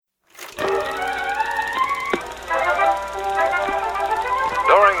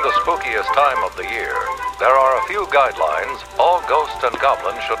spookiest time of the year, there are a few guidelines all ghosts and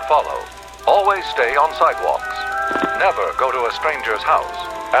goblins should follow. Always stay on sidewalks. Never go to a stranger's house.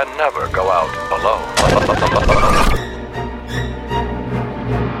 And never go out alone.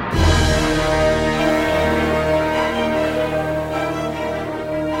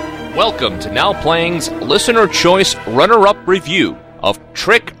 Welcome to Now Playing's Listener Choice Runner-Up Review of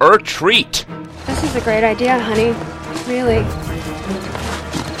Trick or Treat. This is a great idea, honey. Really.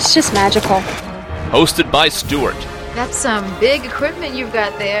 It's just magical. Hosted by Stuart. That's some big equipment you've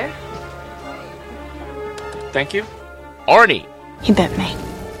got there. Thank you. Arnie. He bit me.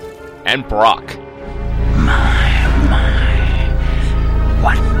 And Brock. My,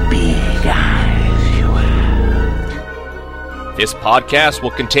 what big eyes you have. This podcast will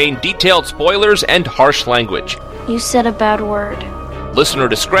contain detailed spoilers and harsh language. You said a bad word. Listener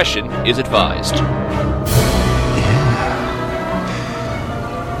discretion is advised. Yeah.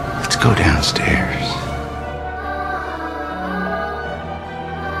 Let's go downstairs.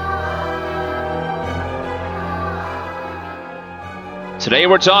 Today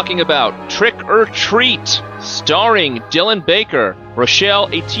we're talking about Trick or Treat, starring Dylan Baker, Rochelle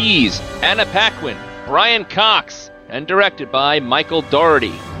Ateez, Anna Paquin, Brian Cox, and directed by Michael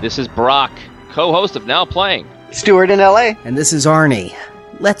Dougherty. This is Brock, co-host of Now Playing. Stuart in LA. And this is Arnie.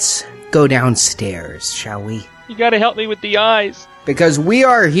 Let's go downstairs, shall we? You gotta help me with the eyes. Because we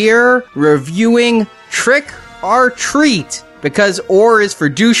are here reviewing Trick or Treat. Because OR is for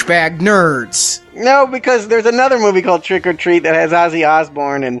douchebag nerds. No, because there's another movie called Trick or Treat that has Ozzy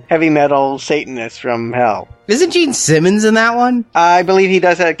Osbourne and heavy metal Satanists from hell. Isn't Gene Simmons in that one? I believe he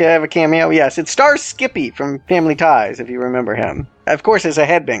does have a cameo, yes. It stars Skippy from Family Ties, if you remember him. Of course, as a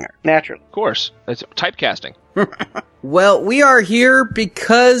headbanger, naturally. Of course. That's typecasting. Well, we are here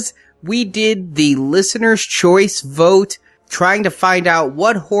because we did the listener's choice vote, trying to find out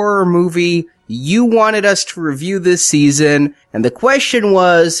what horror movie you wanted us to review this season, and the question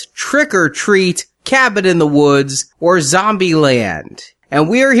was Trick or Treat, Cabin in the Woods, or Zombieland. And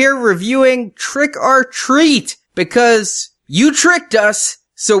we are here reviewing Trick or Treat because you tricked us,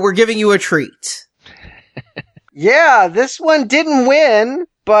 so we're giving you a treat. Yeah, this one didn't win,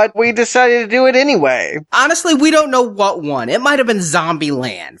 but we decided to do it anyway. Honestly, we don't know what won. It might have been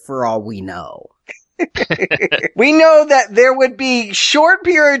Zombieland, for all we know. We know that there would be short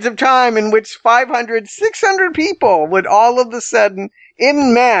periods of time in which 500, 600 people would all of a sudden,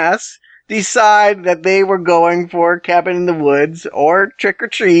 en masse, decide that they were going for Cabin in the Woods or Trick or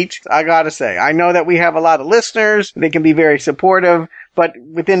Treat. I gotta say, I know that we have a lot of listeners. They can be very supportive, but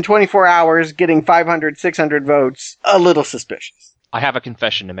within 24 hours, getting 500, 600 votes, a little suspicious. I have a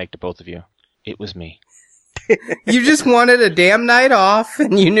confession to make to both of you. It was me. You just wanted a damn night off,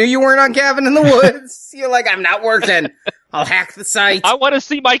 and you knew you weren't on Cabin in the Woods. You're like, I'm not working. I'll hack the site. I want to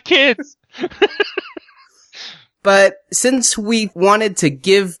see my kids. But since we wanted to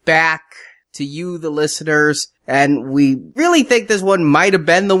give back to you, the listeners, and we really think this one might have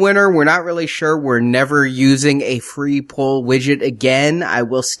been the winner, we're not really sure. We're never using a free poll widget again. I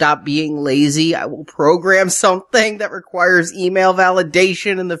will stop being lazy. I will program something that requires email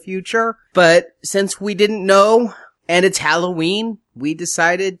validation in the future. But since we didn't know, and it's Halloween, we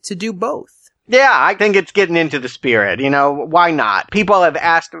decided to do both. Yeah, I think it's getting into the spirit, why not? People have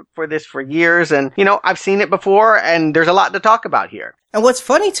asked for this for years, and, I've seen it before, and there's a lot to talk about here. And what's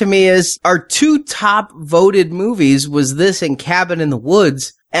funny to me is our two top voted movies was this and Cabin in the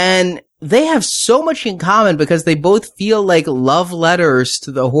Woods, and they have so much in common because they both feel like love letters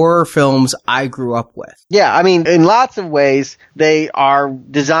to the horror films I grew up with. Yeah, I mean, in lots of ways, they are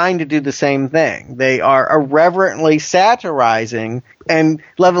designed to do the same thing. They are irreverently satirizing and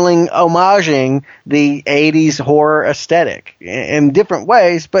homaging the 80s horror aesthetic in different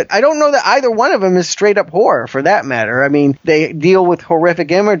ways, but I don't know that either one of them is straight up horror, for that matter. I mean, they deal with horrific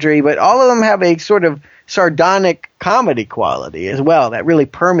imagery, but all of them have a sort of sardonic comedy quality as well that really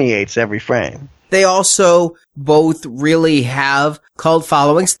permeates every frame. They also both really have cult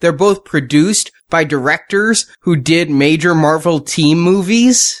followings. They're both produced by directors who did major Marvel team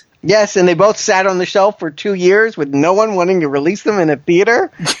movies. Yes, and they both sat on the shelf for 2 years with no one wanting to release them in a theater,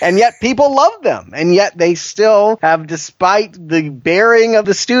 and yet people love them, and yet they still have, despite the burying of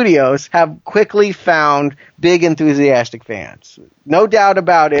the studios, have quickly found big enthusiastic fans. No doubt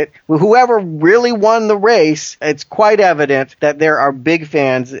about it. Whoever really won the race, it's quite evident that there are big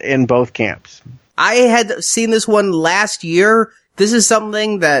fans in both camps. I had seen this one last year. This is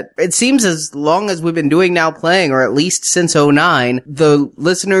something that it seems as long as we've been doing Now Playing, or at least since 2009, the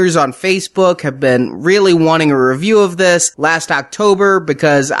listeners on Facebook have been really wanting a review of this last October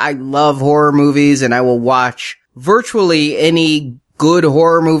because I love horror movies and I will watch virtually any good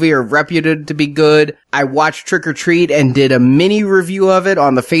horror movie or reputed to be good. I watched Trick or Treat and did a mini review of it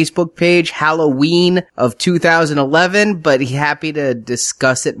on the Facebook page, Halloween of 2011, but happy to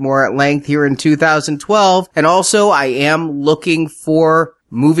discuss it more at length here in 2012. And also, I am looking for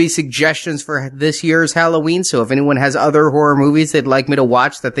movie suggestions for this year's Halloween, so if anyone has other horror movies they'd like me to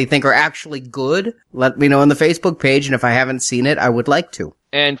watch that they think are actually good, let me know on the Facebook page, and if I haven't seen it, I would like to.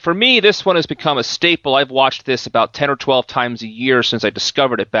 And for me, this one has become a staple. I've watched this about 10 or 12 times a year since I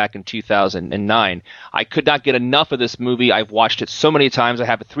discovered it back in 2009. I could not get enough of this movie. I've watched it so many times. I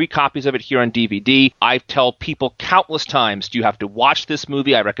have 3 copies of it here on DVD. I tell people countless times, do you have to watch this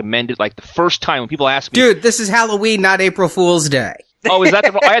movie? I recommend it. Like the first time when people ask me... Dude, this is Halloween, not April Fool's Day. Oh, is that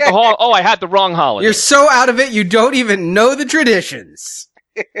I had the wrong holiday. You're so out of it, you don't even know the traditions.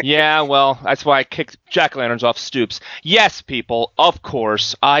 Yeah, well, that's why I kicked jack-o'-lanterns off stoops. Yes, people, of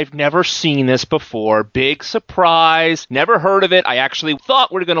course, I've never seen this before. Big surprise. Never heard of it. I actually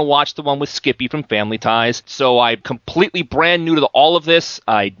thought we were going to watch the one with Skippy from Family Ties. So I'm completely brand new to all of this.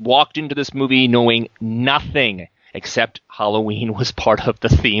 I walked into this movie knowing nothing except Halloween was part of the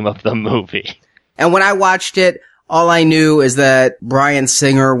theme of the movie. And when I watched it, all I knew is that Bryan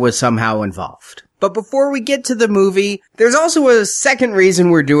Singer was somehow involved. But before we get to the movie, there's also a second reason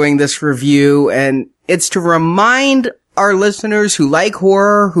we're doing this review, and it's to remind our listeners who like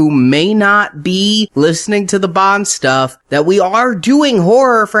horror, who may not be listening to the Bond stuff, that we are doing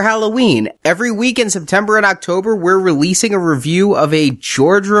horror for Halloween. Every week in September and October, we're releasing a review of a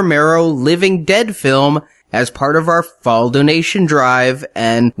George Romero Living Dead film as part of our fall donation drive,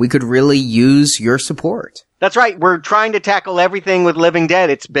 and we could really use your support. That's right. We're trying to tackle everything with Living Dead.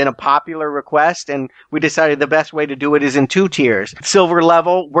 It's been a popular request, and we decided the best way to do it is in 2 tiers. Silver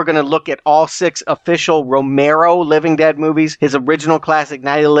level, we're going to look at all 6 official Romero Living Dead movies. His original classic,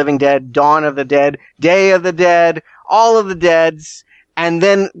 Night of the Living Dead, Dawn of the Dead, Day of the Dead, All of the Deads, and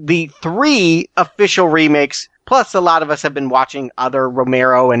then the 3 official remakes. Plus, a lot of us have been watching other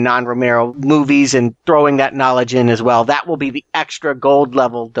Romero and non-Romero movies and throwing that knowledge in as well. That will be the extra gold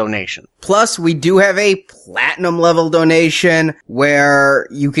level donation. Plus, we do have a platinum level donation where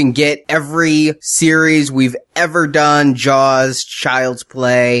you can get every series we've ever done, Jaws, Child's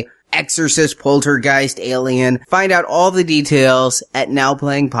Play, Exorcist, Poltergeist, Alien. Find out all the details at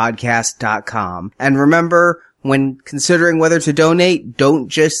nowplayingpodcast.com. And remember, when considering whether to donate, don't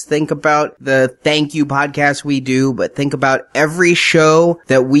just think about the thank you podcast we do, but think about every show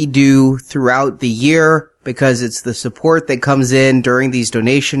that we do throughout the year, because it's the support that comes in during these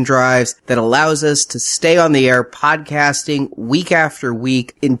donation drives that allows us to stay on the air podcasting week after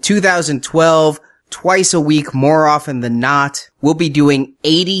week. In 2012, twice a week, more often than not, we'll be doing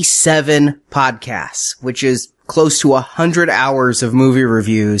 87 podcasts, which is close to 100 hours of movie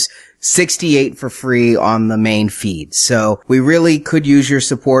reviews, 68 for free on the main feed. So we really could use your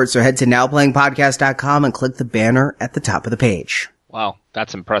support. So head to nowplayingpodcast.com and click the banner at the top of the page. Wow,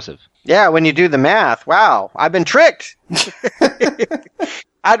 that's impressive. Yeah, when you do the math. Wow, I've been tricked.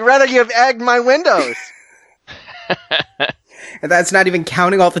 I'd rather you have egged my windows. And that's not even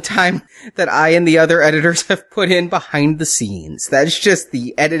counting all the time that I and the other editors have put in behind the scenes. That's just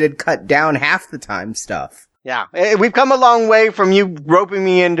the edited, cut down half the time stuff. Yeah, we've come a long way from you roping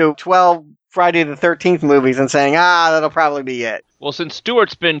me into 12 Friday the 13th movies and saying, that'll probably be it. Well, since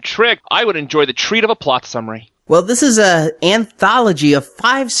Stuart's been tricked, I would enjoy the treat of a plot summary. Well, this is an anthology of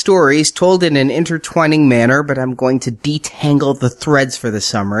 5 stories told in an intertwining manner, but I'm going to detangle the threads for the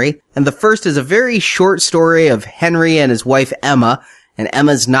summary. And the first is a very short story of Henry and his wife Emma, and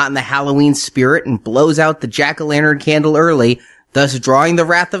Emma's not in the Halloween spirit and blows out the jack-o'-lantern candle early, thus drawing the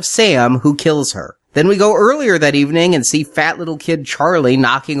wrath of Sam, who kills her. Then we go earlier that evening and see fat little kid Charlie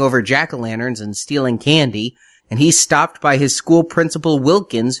knocking over jack-o'-lanterns and stealing candy, and he's stopped by his school principal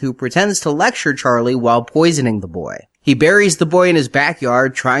Wilkins, who pretends to lecture Charlie while poisoning the boy. He buries the boy in his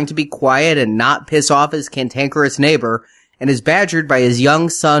backyard, trying to be quiet and not piss off his cantankerous neighbor, and is badgered by his young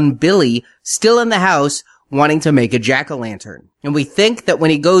son Billy, still in the house, wanting to make a jack-o'-lantern. And we think that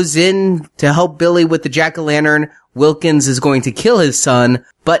when he goes in to help Billy with the jack-o'-lantern, Wilkins is going to kill his son,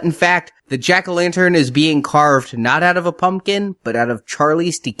 but in fact, the jack-o'-lantern is being carved not out of a pumpkin, but out of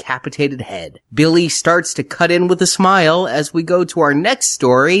Charlie's decapitated head. Billy starts to cut in with a smile as we go to our next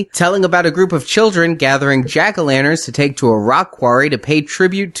story, telling about a group of children gathering jack-o'-lanterns to take to a rock quarry to pay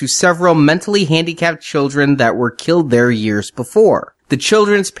tribute to several mentally handicapped children that were killed there years before. The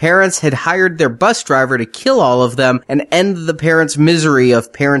children's parents had hired their bus driver to kill all of them and end the parents' misery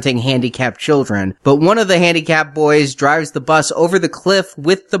of parenting handicapped children. But one of the handicapped boys drives the bus over the cliff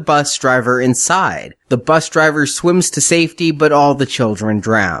with the bus driver inside. The bus driver swims to safety, but all the children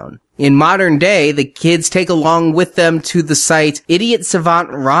drown. In modern day, the kids take along with them to the site idiot savant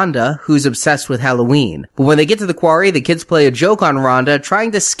Rhonda, who's obsessed with Halloween. But when they get to the quarry, the kids play a joke on Rhonda,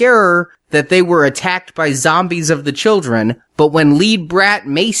 trying to scare her that they were attacked by zombies of the children. But when lead brat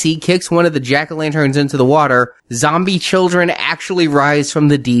Macy kicks one of the jack-o'-lanterns into the water, zombie children actually rise from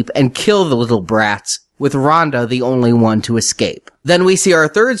the deep and kill the little brats, with Rhonda the only one to escape. Then we see our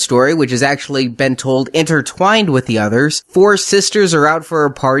third story, which has actually been told intertwined with the others. 4 sisters are out for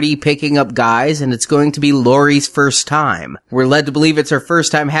a party picking up guys, and it's going to be Laurie's first time. We're led to believe it's her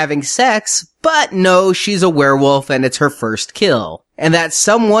first time having sex, but no, she's a werewolf and it's her first kill. And that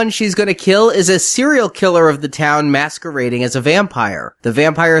someone she's gonna kill is a serial killer of the town masquerading as a vampire. The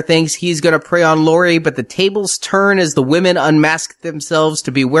vampire thinks he's gonna prey on Laurie, but the tables turn as the women unmask themselves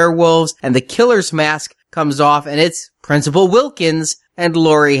to be werewolves, and the killer's mask comes off, and it's Principal Wilkins, and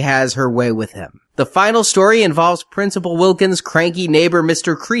Laurie has her way with him. The final story involves Principal Wilkins' cranky neighbor,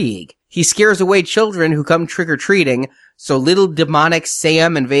 Mr. Krieg. He scares away children who come trick-or-treating, so little demonic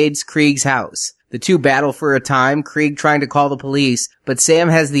Sam invades Krieg's house. The two battle for a time, Krieg trying to call the police, but Sam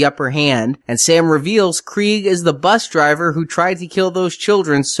has the upper hand, and Sam reveals Krieg is the bus driver who tried to kill those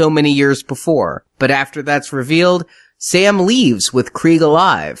children so many years before. But after that's revealed, Sam leaves with Krieg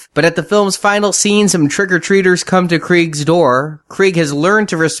alive. But at the film's final scene, some trick-or-treaters come to Krieg's door. Krieg has learned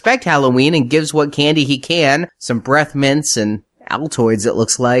to respect Halloween and gives what candy he can, some breath mints and Altoids it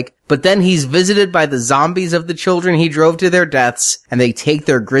looks like. But then he's visited by the zombies of the children he drove to their deaths, and they take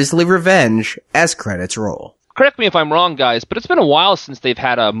their grisly revenge as credits roll. Correct me if I'm wrong, guys, but it's been a while since they've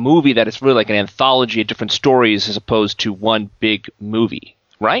had a movie that is really like an anthology of different stories as opposed to one big movie,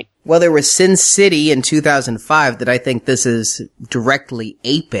 right? Well, there was Sin City in 2005 that I think this is directly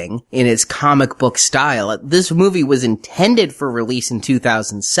aping in its comic book style. This movie was intended for release in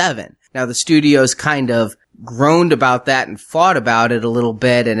 2007. Now, the studios kind of groaned about that and fought about it a little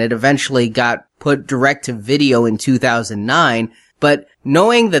bit, and it eventually got put direct to video in 2009. But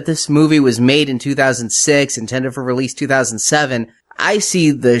knowing that this movie was made in 2006, intended for release 2007, I see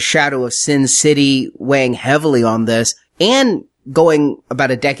the shadow of Sin City weighing heavily on this, and going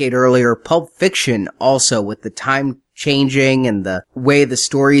about a decade earlier, Pulp Fiction also, with the time changing and the way the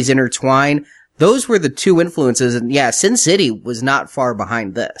stories intertwine. Those were the two influences, and yeah, Sin City was not far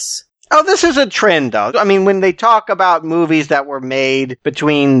behind this. Oh, this is a trend, though. I mean, when they talk about movies that were made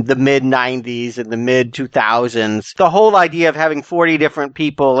between the mid-90s and the mid-2000s, the whole idea of having 40 different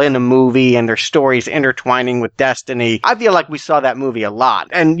people in a movie and their stories intertwining with destiny, I feel like we saw that movie a lot.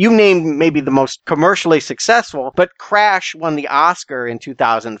 And you named maybe the most commercially successful, but Crash won the Oscar in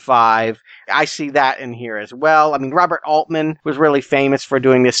 2005. I see that in here as well. I mean, Robert Altman was really famous for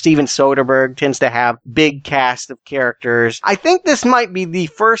doing this. Steven Soderbergh tends to have big cast of characters. I think this might be the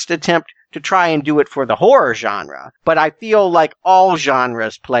first attempt to try and do it for the horror genre, but I feel like all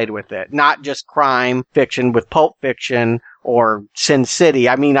genres played with it, not just crime fiction with Pulp Fiction or Sin City.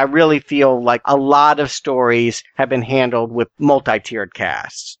 I mean, I really feel like a lot of stories have been handled with multi-tiered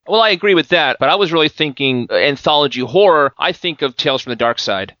casts. Well, I agree with that, but I was really thinking anthology horror. I think of Tales from the Dark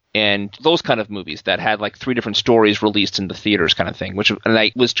Side and those kind of movies that had like 3 different stories released in the theaters kind of thing, and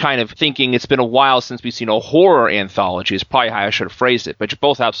I was kind of thinking it's been a while since we've seen a horror anthology is probably how I should have phrased it, but you're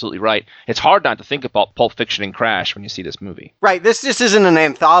both absolutely right. It's hard not to think about Pulp Fiction and Crash when you see this movie. Right, this just isn't an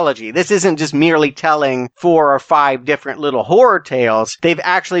anthology. This isn't just merely telling 4 or 5 different little horror tales. They've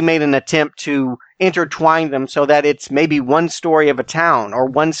actually made an attempt to intertwine them so that it's maybe one story of a town or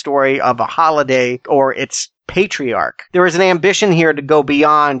one story of a holiday or its patriarch. There is an ambition here to go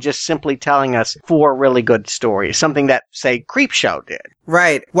beyond just simply telling us 4 really good stories, something that, say, Creepshow did.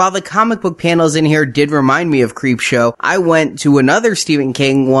 Right. While the comic book panels in here did remind me of Creepshow, I went to another Stephen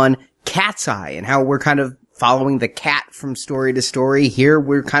King one, Cat's Eye, and how we're kind of following the cat from story to story. Here,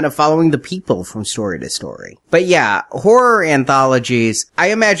 we're kind of following the people from story to story. But yeah, horror anthologies.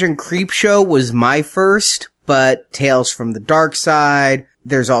 I imagine Creepshow was my first, but Tales from the Dark Side.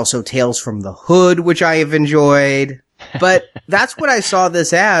 There's also Tales from the Hood, which I have enjoyed. But that's what I saw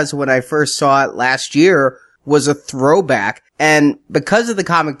this as when I first saw it last year, was a throwback. And because of the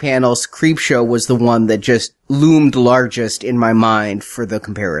comic panels, Creepshow was the one that just loomed largest in my mind for the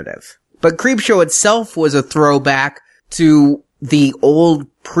comparative. But Creepshow itself was a throwback to the old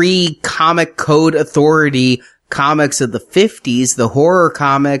pre-Comic Code Authority comics of the 50s, the horror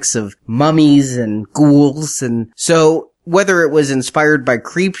comics of mummies and ghouls. And so whether it was inspired by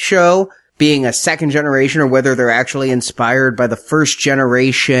Creepshow, being a second generation or whether they're actually inspired by the first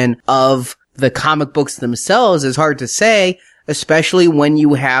generation of the comic books themselves is hard to say, especially when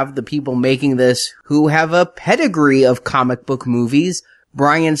you have the people making this who have a pedigree of comic book movies.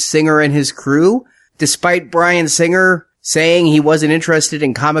 Bryan Singer and his crew, despite Bryan Singer saying he wasn't interested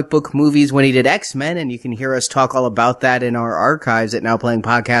in comic book movies when he did X-Men, and you can hear us talk all about that in our archives at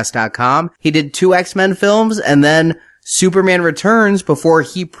nowplayingpodcast.com. He did 2 X-Men films and then Superman Returns before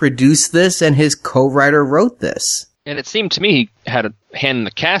he produced this and his co-writer wrote this. And it seemed to me he had a hand in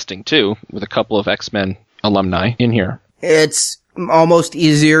the casting, too, with a couple of X-Men alumni in here. It's almost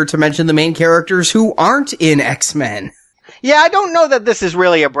easier to mention the main characters who aren't in X-Men. Yeah, I don't know that this is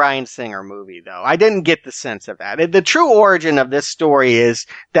really a Bryan Singer movie, though. I didn't get the sense of that. The true origin of this story is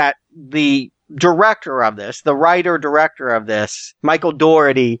that the director of this, the writer-director of this, Michael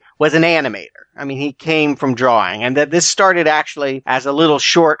Dougherty, was an animator. I mean, he came from drawing, and that this started actually as a little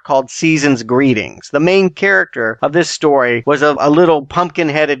short called Season's Greetings. The main character of this story was a little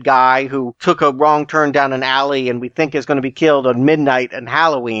pumpkin-headed guy who took a wrong turn down an alley and we think is going to be killed on midnight and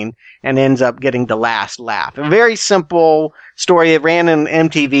Halloween and ends up getting the last laugh. A very simple story. It ran on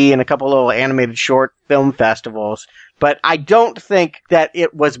MTV and a couple little animated short film festivals. But I don't think that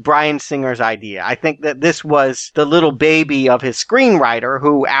it was Bryan Singer's idea. I think that this was the little baby of his screenwriter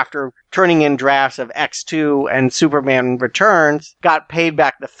who, after turning in drafts of X2 and Superman Returns, got paid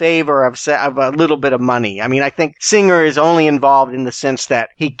back the favor of a little bit of money. I mean, I think Singer is only involved in the sense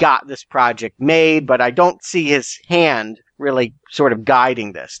that he got this project made, but I don't see his hand really sort of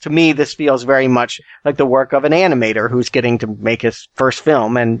guiding this. To me, this feels very much like the work of an animator who's getting to make his first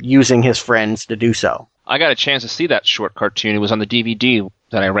film and using his friends to do so. I got a chance to see that short cartoon. It was on the DVD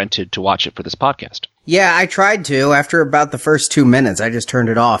that I rented to watch it for this podcast. Yeah, I tried to. After about the first 2 minutes, I just turned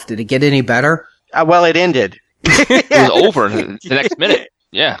it off. Did it get any better? Well, it ended. It was over the next minute.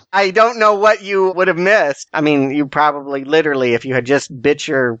 Yeah. I don't know what you would have missed. I mean, you probably literally, if you had just bit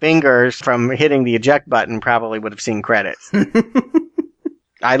your fingers from hitting the eject button, probably would have seen credits.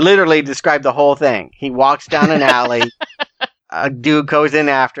 I literally described the whole thing. He walks down an alley. A dude goes in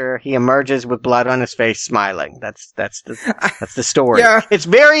after. He emerges with blood on his face, smiling. That's the story. Yeah. It's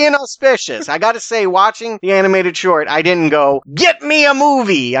very inauspicious. I got to say, watching the animated short, I didn't go, "Get me a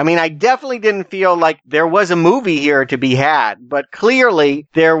movie." I mean, I definitely didn't feel like there was a movie here to be had. But clearly,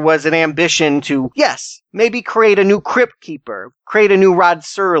 there was an ambition to, yes, maybe create a new Crypt Keeper, create a new Rod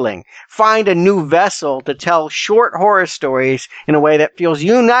Serling, find a new vessel to tell short horror stories in a way that feels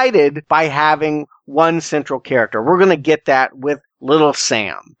united by having one central character. We're going to get that with Little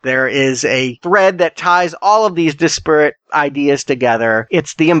Sam. There is a thread that ties all of these disparate ideas together.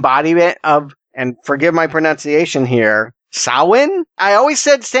 It's the embodiment of, and forgive my pronunciation here, Samhain? I always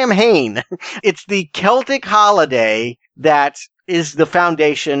said Samhain. It's the Celtic holiday that is the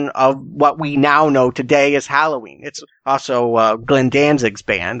foundation of what we now know today as Halloween. It's also Glenn Danzig's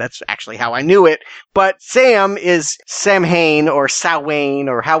band. That's actually how I knew it. But Sam is Samhain or Samhain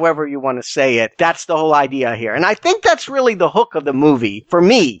or however you want to say it. That's the whole idea here. And I think that's really the hook of the movie. For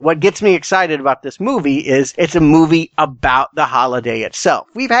me, what gets me excited about this movie is it's a movie about the holiday itself.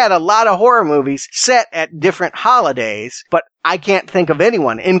 We've had a lot of horror movies set at different holidays, but I can't think of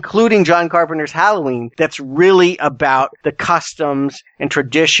anyone, including John Carpenter's Halloween, that's really about the customs and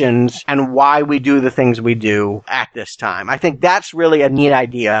traditions and why we do the things we do at this time. I think that's really a neat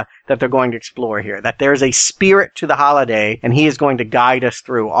idea that they're going to explore here, that there's a spirit to the holiday and he is going to guide us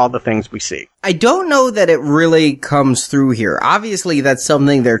through all the things we see. I don't know that it really comes through here. Obviously, that's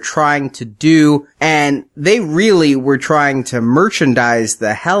something they're trying to do, and they really were trying to merchandise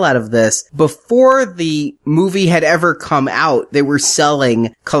the hell out of this. Before the movie had ever come out, they were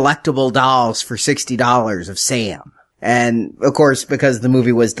selling collectible dolls for $60 of Sam. And, of course, because the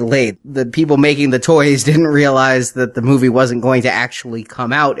movie was delayed, the people making the toys didn't realize that the movie wasn't going to actually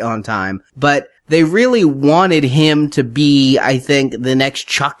come out on time. But they really wanted him to be, I think, the next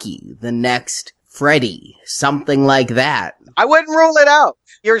Chucky, the next Freddy, something like that. I wouldn't rule it out.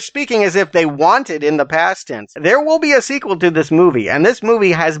 You're speaking as if they wanted in the past tense. There will be a sequel to this movie, and this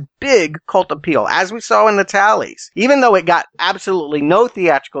movie has big cult appeal, as we saw in the tallies. Even though it got absolutely no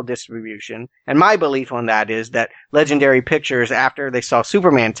theatrical distribution, and my belief on that is that Legendary Pictures, after they saw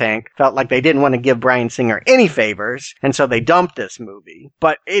Superman Tank, felt like they didn't want to give Bryan Singer any favors, and so they dumped this movie.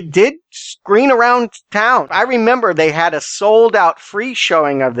 But it did screen around town. I remember they had a sold-out free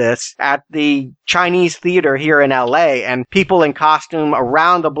showing of this at the Chinese Theater here in LA, and people in costume around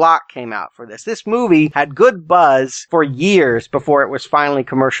Around the Block came out for this. This movie had good buzz for years before it was finally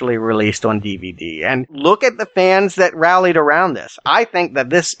commercially released on DVD. And look at the fans that rallied around this. I think that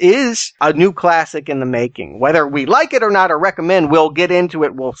this is a new classic in the making. Whether we like it or not or recommend, we'll get into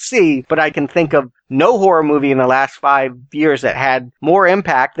it, we'll see. But I can think of no horror movie in the last 5 years that had more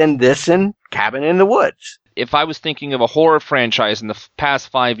impact than this and Cabin in the Woods. If I was thinking of a horror franchise in the past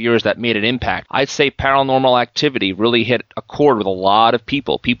 5 years that made an impact, I'd say Paranormal Activity really hit a chord with a lot of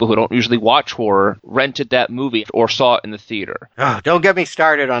people. People who don't usually watch horror rented that movie or saw it in the theater. Oh, don't get me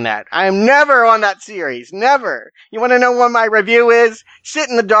started on that. I am never on that series. Never. You want to know what my review is? Sit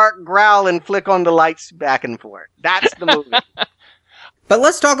in the dark, growl, and flick on the lights back and forth. That's the movie. But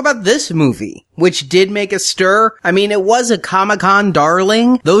let's talk about this movie, which did make a stir. I mean, it was a Comic-Con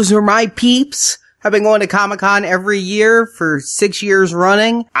darling. Those are my peeps. I've been going to Comic-Con every year for 6 years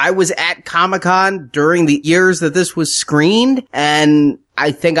running. I was at Comic-Con during the years that this was screened, and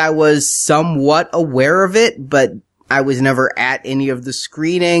I think I was somewhat aware of it, but I was never at any of the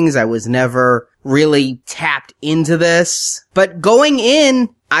screenings. I was never really tapped into this. But going in,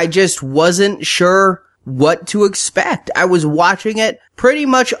 I just wasn't sure what to expect. I was watching it pretty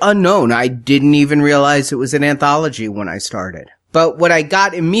much unknown. I didn't even realize it was an anthology when I started. But what I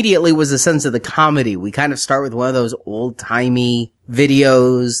got immediately was a sense of the comedy. We kind of start with one of those old-timey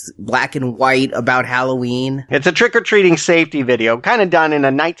videos, black and white, about Halloween. It's a trick-or-treating safety video, kind of done in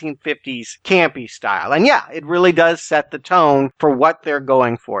a 1950s campy style. And yeah, it really does set the tone for what they're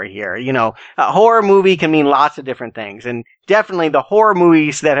going for here. You know, a horror movie can mean lots of different things. And definitely the horror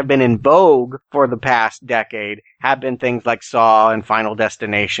movies that have been in vogue for the past decade have been things like Saw and Final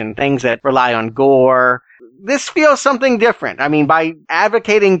Destination, things that rely on gore. This feels something different. I mean, by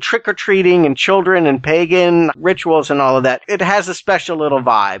advocating trick-or-treating and children and pagan rituals and all of that, it has a special little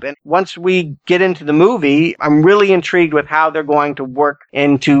vibe. And once we get into the movie, I'm really intrigued with how they're going to work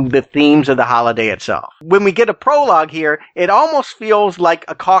into the themes of the holiday itself. When we get a prologue here, it almost feels like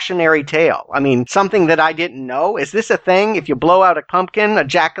a cautionary tale. I mean, something that I didn't know. Is this a thing? If you blow out a pumpkin, a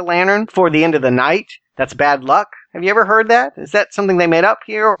jack-o'-lantern, before the end of the night, that's bad luck? Have you ever heard that? Is that something they made up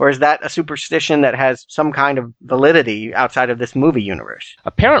here? Or is that a superstition that has some kind of validity outside of this movie universe?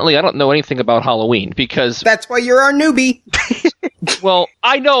 Apparently, I don't know anything about Halloween because... That's why you're our newbie. Well,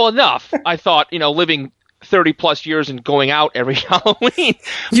 I know enough. I thought, living 30 plus years and going out every Halloween.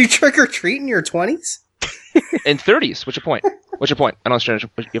 You trick or treat in your 20s? In 30s. What's your point? I don't understand.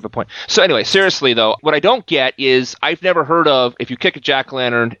 You have a point. So anyway, seriously though, what I don't get is I've never heard of if you kick a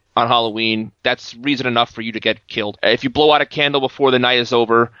jack-o'-lantern on Halloween, that's reason enough for you to get killed. If you blow out a candle before the night is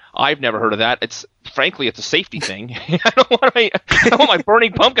over, I've never heard of that. Frankly, it's a safety thing. I don't want my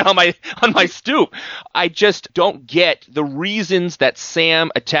burning pumpkin on my stoop. I just don't get the reasons that Sam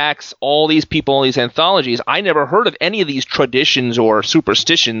attacks all these people, all these anthologies. I never heard of any of these traditions or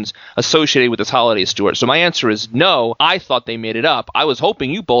superstitions associated with this holiday, Stuart. So my answer is no. I thought they made it up. I was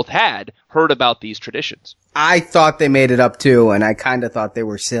hoping you both had heard about these traditions. I thought they made it up too, and I kind of thought they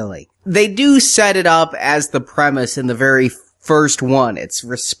were silly. They do set it up as the premise in the very first one. It's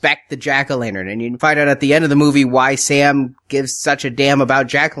respect the jack-o'-lantern, and you find out at the end of the movie why Sam gives such a damn about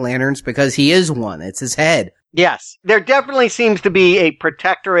jack-o'-lanterns, because he is one. It's his head. Yes. There definitely seems to be a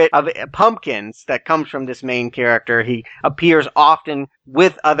protectorate of pumpkins that comes from this main character. He appears often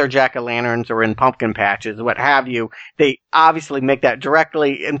with other jack-o'-lanterns or in pumpkin patches, what have you. They obviously make that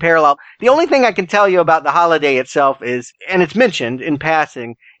directly in parallel. The only thing I can tell you about the holiday itself is, and it's mentioned in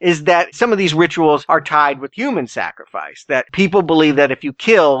passing, is that some of these rituals are tied with human sacrifice, that people believe that if you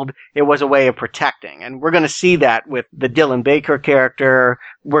killed, it was a way of protecting. And we're going to see that with the Dylan Baker character.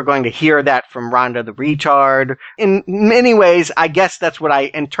 We're going to hear that from Rhonda the Retard. In many ways, I guess that's what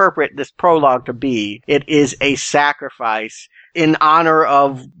I interpret this prologue to be. It is a sacrifice in honor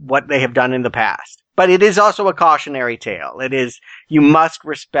of what they have done in the past. But it is also a cautionary tale. It is, you must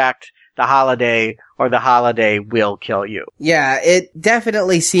respect the holiday or the holiday will kill you. Yeah, it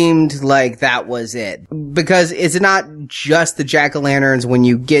definitely seemed like that was it. Because it's not just the jack-o'-lanterns. When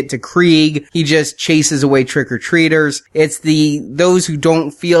you get to Krieg, he just chases away trick-or-treaters. It's those who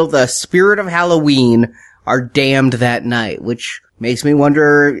don't feel the spirit of Halloween are damned that night, which makes me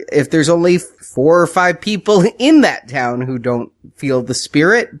wonder if there's only 4 or 5 people in that town who don't feel the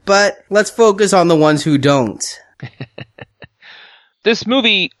spirit, but let's focus on the ones who don't. This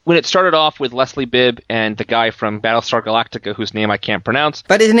movie, when it started off with Leslie Bibb and the guy from Battlestar Galactica, whose name I can't pronounce.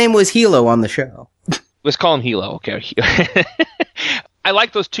 But his name was Hilo on the show. Let's call him Hilo, okay. I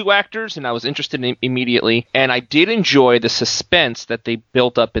like those two actors, and I was interested in immediately, and I did enjoy the suspense that they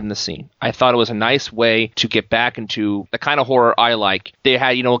built up in the scene. I thought it was a nice way to get back into the kind of horror I like. They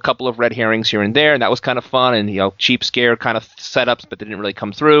had, a couple of red herrings here and there, and that was kind of fun, and, cheap scare kind of setups, but they didn't really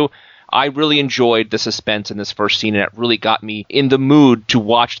come through. I really enjoyed the suspense in this first scene, and it really got me in the mood to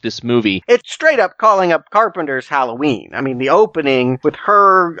watch this movie. It's straight up calling up Carpenter's Halloween. I mean, the opening with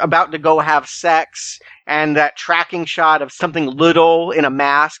her about to go have sex and that tracking shot of something little in a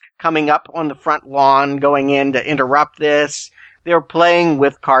mask coming up on the front lawn, going in to interrupt this. They're playing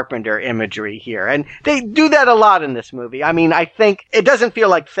with Carpenter imagery here, and they do that a lot in this movie. I mean, I think it doesn't feel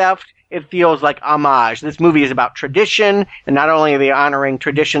like theft. It feels like homage. This movie is about tradition, and not only are they honoring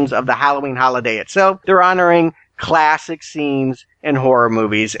traditions of the Halloween holiday itself, they're honoring classic scenes in horror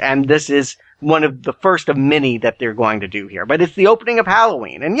movies, and this is one of the first of many that they're going to do here. But it's the opening of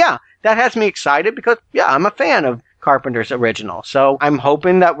Halloween, and yeah, that has me excited because, yeah, I'm a fan of Carpenter's original, so I'm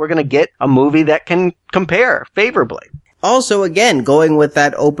hoping that we're going to get a movie that can compare favorably. Also, again, going with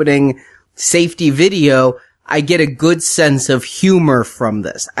that opening safety video, I get a good sense of humor from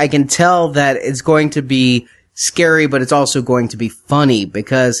this. I can tell that it's going to be scary, but it's also going to be funny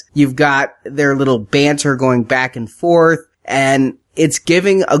because you've got their little banter going back and forth, and it's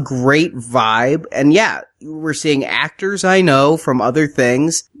giving a great vibe. And yeah, we're seeing actors I know from other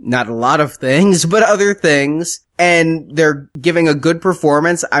things, not a lot of things, but other things, and they're giving a good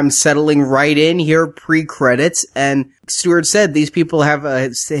performance. I'm settling right in here pre-credits, and Stuart said these people have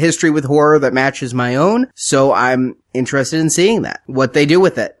a history with horror that matches my own, so I'm interested in seeing that, what they do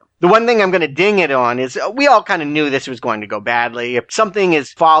with it. The one thing I'm going to ding it on is we all kind of knew this was going to go badly. If something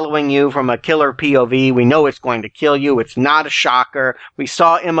is following you from a killer POV, we know it's going to kill you. It's not a shocker. We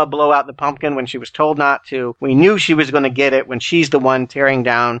saw Emma blow out the pumpkin when she was told not to. We knew she was going to get it when she's the one tearing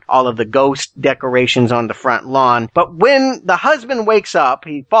down all of the ghost decorations on the front lawn. But when the husband wakes up,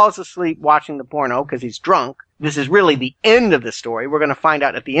 he falls asleep watching the porno because he's drunk. This is really the end of the story. We're going to find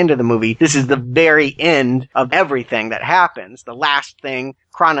out at the end of the movie, this is the very end of everything that happens. The last thing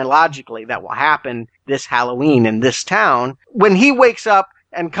chronologically that will happen this Halloween in this town. When he wakes up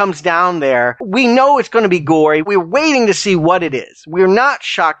and comes down there, we know it's going to be gory. We're waiting to see what it is. We're not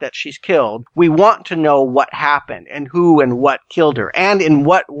shocked that she's killed. We want to know what happened and who and what killed her and in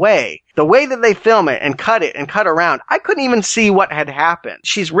what way. The way that they film it and cut around, I couldn't even see what had happened.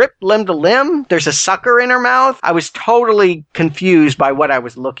 She's ripped limb to limb. There's a sucker in her mouth. I was totally confused by what I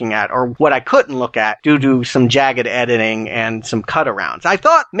was looking at or what I couldn't look at due to some jagged editing and some cut-arounds. I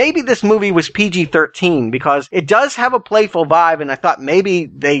thought maybe this movie was PG-13 because it does have a playful vibe, and I thought maybe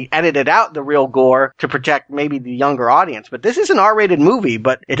they edited out the real gore to protect maybe the younger audience. But this is an R-rated movie,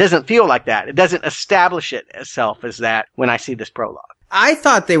 but it doesn't feel like that. It doesn't establish itself as that when I see this prologue. I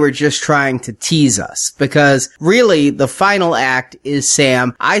thought they were just trying to tease us because really the final act is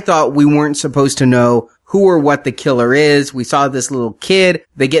Sam. I thought we weren't supposed to know who or what the killer is. We saw this little kid.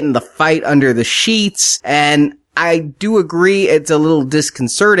 They get in the fight under the sheets, and I do agree it's a little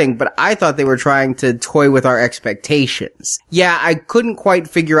disconcerting, but I thought they were trying to toy with our expectations. Yeah, I couldn't quite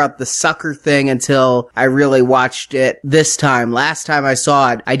figure out the sucker thing until I really watched it this time. Last time I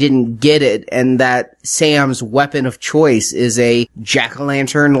saw it, I didn't get it, and that Sam's weapon of choice is a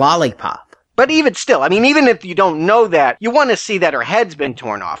jack-o'-lantern lollipop. But even still, I mean, even if you don't know that, you want to see that her head's been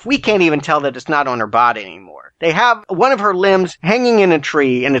torn off. We can't even tell that it's not on her body anymore. They have one of her limbs hanging in a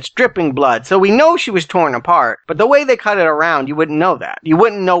tree, and it's dripping blood, so we know she was torn apart. But the way they cut it around, you wouldn't know that. You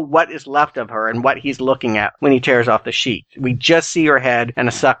wouldn't know what is left of her and what he's looking at when he tears off the sheet. We just see her head and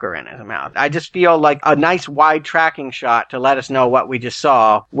a sucker in his mouth. I just feel like a nice wide tracking shot to let us know what we just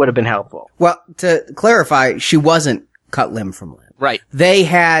saw would have been helpful. Well, to clarify, she wasn't cut limb from limb. Right. They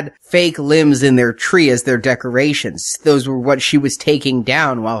had fake limbs in their tree as their decorations. Those were what she was taking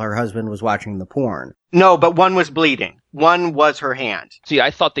down while her husband was watching the porn. No, but one was bleeding. One was her hand. See,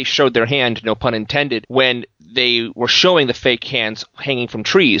 I thought they showed their hand, no pun intended, when they were showing the fake hands hanging from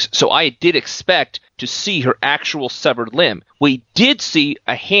trees. So I did expect to see her actual severed limb. We did see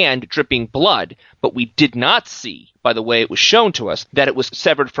a hand dripping blood, but we did not see, by the way it was shown to us, that it was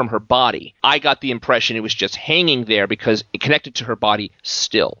severed from her body. I got the impression it was just hanging there because it connected to her body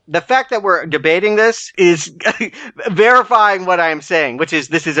still. The fact that we're debating this is verifying what I am saying, which is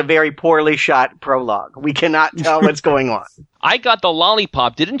this is a very poorly shot prologue. We cannot tell what's going on. I got the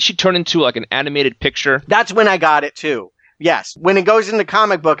lollipop. Didn't she turn into like an animated picture? That's when I got it too. Yes. When it goes in the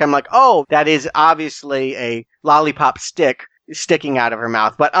comic book, I'm like, oh, that is obviously a lollipop stick sticking out of her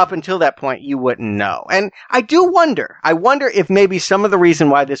mouth. But up until that point, you wouldn't know. And I do wonder. I wonder if maybe some of the reason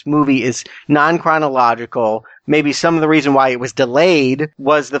why this movie is non-chronological, maybe some of the reason why it was delayed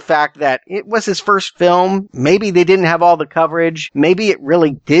was the fact that it was his first film. Maybe they didn't have all the coverage. Maybe it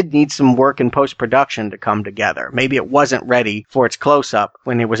really did need some work in post-production to come together. Maybe it wasn't ready for its close-up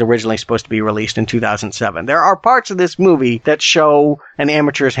when it was originally supposed to be released in 2007. There are parts of this movie that show an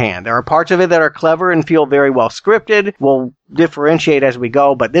amateur's hand. There are parts of it that are clever and feel very well scripted. We'll differentiate as we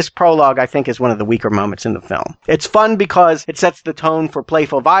go, but this prologue, I think, is one of the weaker moments in the film. It's fun because it sets the tone for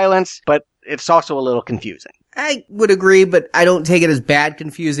playful violence, but it's also a little confusing. I would agree, but I don't take it as bad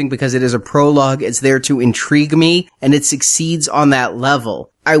confusing because it is a prologue. It's there to intrigue me, and it succeeds on that level.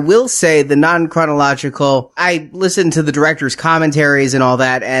 I will say the non-chronological, I listened to the director's commentaries and all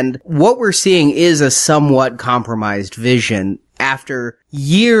that, and what we're seeing is a somewhat compromised vision. After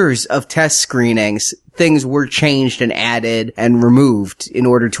years of test screenings, things were changed and added and removed in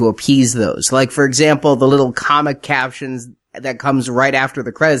order to appease those. Like, for example, the little comic captions that comes right after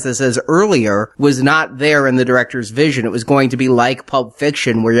the credits that says earlier was not there in the director's vision. It was going to be like Pulp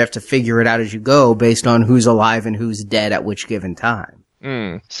Fiction, where you have to figure it out as you go based on who's alive and who's dead at which given time.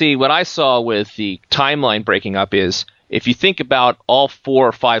 See, what I saw with the timeline breaking up is, if you think about all 4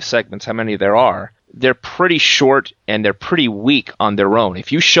 or 5 segments, how many there are, they're pretty short and they're pretty weak on their own.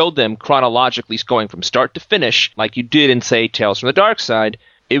 If you showed them chronologically going from start to finish, like you did in, say, Tales from the Dark Side,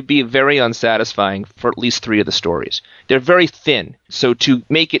 it would be very unsatisfying for at least 3 of the stories. They're very thin, so to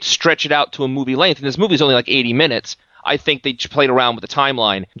make it stretch it out to a movie length, and this movie's only like 80 minutes, I think they played around with the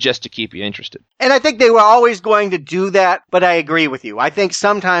timeline just to keep you interested. And I think they were always going to do that, but I agree with you. I think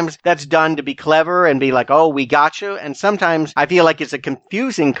sometimes that's done to be clever and be like, oh, we got you. And sometimes I feel like it's a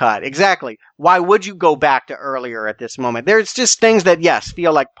confusing cut. Exactly. Why would you go back to earlier at this moment? There's just things that, yes,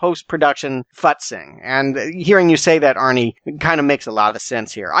 feel like post-production futzing. And hearing you say that, Arnie, kind of makes a lot of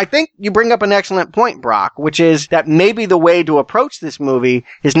sense here. I think you bring up an excellent point, Brock, which is that maybe the way to approach this movie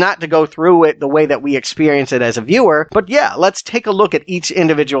is not to go through it the way that we experience it as a viewer, but yeah, let's take a look at each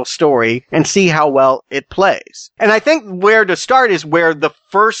individual story and see how well it plays. And I think where to start is where the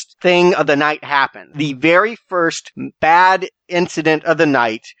first thing of the night happened. The very first bad incident of the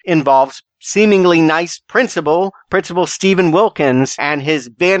night involves seemingly nice Principal Stephen Wilkins, and his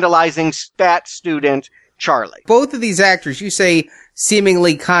vandalizing fat student, Charlie. Both of these actors, you say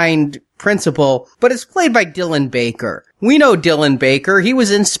seemingly kind Principal, but it's played by Dylan Baker. We know Dylan Baker. He was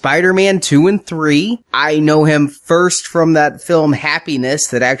in Spider-Man 2 and 3. I know him first from that film Happiness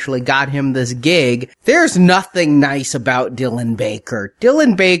that actually got him this gig. There's nothing nice about Dylan Baker.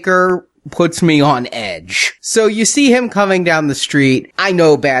 Dylan Baker puts me on edge. So you see him coming down the street. I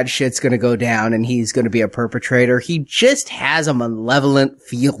know bad shit's gonna go down and he's gonna be a perpetrator. He just has a malevolent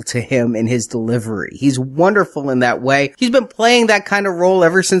feel to him in his delivery. He's wonderful in that way. He's been playing that kind of role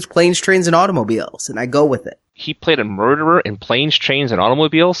ever since Planes, Trains, and Automobiles, and I go with it. He played a murderer in Planes, Trains, and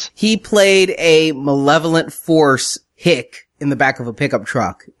Automobiles? He played a malevolent force hick in the back of a pickup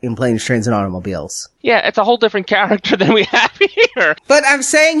truck in Planes, Trains, and Automobiles. Yeah, it's a whole different character than we have here. But I'm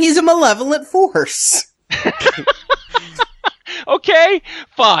saying he's a malevolent force. Okay,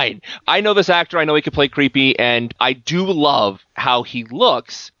 fine. I know this actor. I know he can play creepy, and I do love how he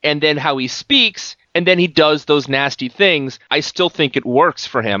looks, and then how he speaks, and then he does those nasty things. I still think it works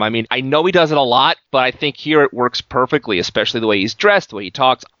for him. I mean, I know he does it a lot, but I think here it works perfectly, especially the way he's dressed, the way he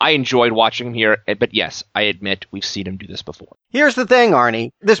talks. I enjoyed watching him here, but yes, I admit we've seen him do this before. Here's the thing,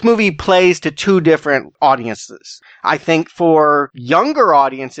 Arnie. This movie plays to 2 different audiences. I think for younger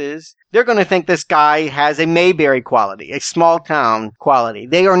audiences, they're going to think this guy has a Mayberry quality, a small town quality.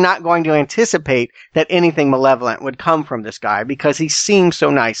 They are not going to anticipate that anything malevolent would come from this guy because he seems so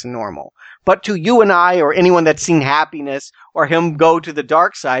nice and normal. But to you and I, or anyone that's seen Happiness or him go to the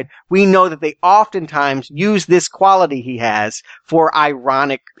dark side, we know that they oftentimes use this quality he has for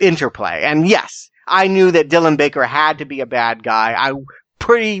ironic interplay. And yes, I knew that Dylan Baker had to be a bad guy. I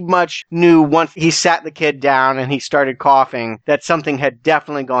pretty much knew once he sat the kid down and he started coughing that something had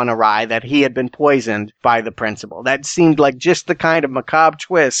definitely gone awry, that he had been poisoned by the principal. That seemed like just the kind of macabre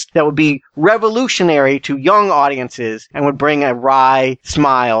twist that would be revolutionary to young audiences and would bring a wry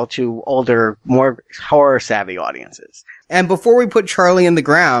smile to older, more horror-savvy audiences. And before we put Charlie in the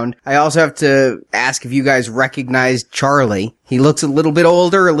ground, I also have to ask if you guys recognized Charlie. He looks a little bit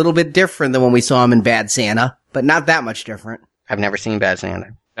older, a little bit different than when we saw him in Bad Santa, but not that much different. I've never seen Bad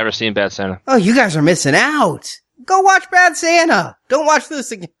Santa. Never seen Bad Santa. Oh, you guys are missing out. Go watch Bad Santa. Don't watch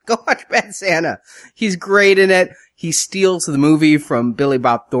this again. Go watch Bad Santa. He's great in it. He steals the movie from Billy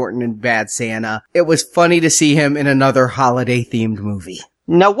Bob Thornton in Bad Santa. It was funny to see him in another holiday-themed movie.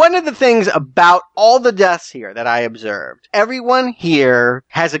 Now, one of the things about all the deaths here that I observed, everyone here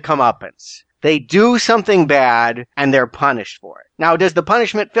has a comeuppance. They do something bad and they're punished for it. Now, does the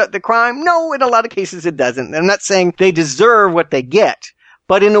punishment fit the crime? No, in a lot of cases it doesn't. I'm not saying they deserve what they get,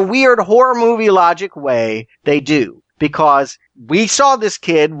 but in a weird horror movie logic way, they do. Because we saw this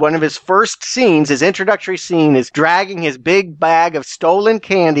kid, one of his first scenes, his introductory scene, is dragging his big bag of stolen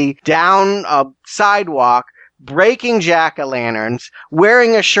candy down a sidewalk, breaking jack-o'-lanterns,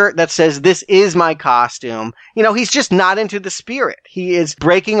 wearing a shirt that says, "This is my costume." You know, he's just not into the spirit. He is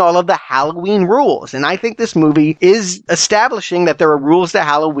breaking all of the Halloween rules. And I think this movie is establishing that there are rules to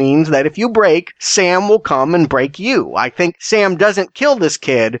Halloween that if you break, Sam will come and break you. I think Sam doesn't kill this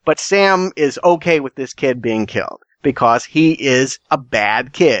kid, but Sam is okay with this kid being killed, because he is a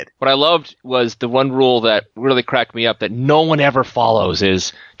bad kid. What I loved was the one rule that really cracked me up that no one ever follows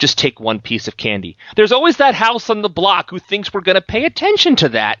is just take one piece of candy. There's always that house on the block who thinks we're going to pay attention to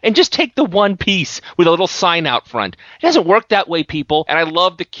that and just take the one piece with a little sign out front. It doesn't work that way, people. And I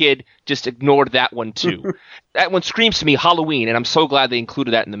love the kid just ignored that one too. That one screams to me Halloween, and I'm so glad they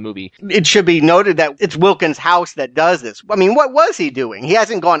included that in the movie. It should be noted that it's Wilkins' house that does this. I mean, what was he doing? He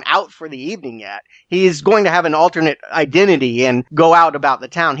hasn't gone out for the evening yet. He's going to have an alternate identity and go out about the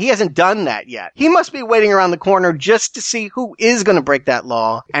town. He hasn't done that yet. He must be waiting around the corner just to see who is going to break that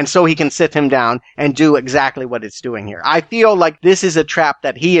law, and so he can sit him down and do exactly what it's doing here. I feel like this is a trap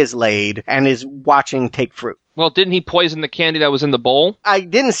that he has laid and is watching take fruit. Well, didn't he poison the candy that was in the bowl? I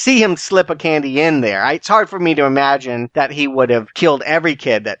didn't see him slip a candy in there. It's hard for me to imagine that he would have killed every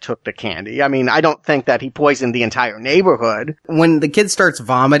kid that took the candy. I mean, I don't think that he poisoned the entire neighborhood. When the kid starts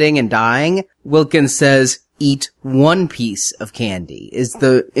vomiting and dying, Wilkins says, "Eat one piece of candy," is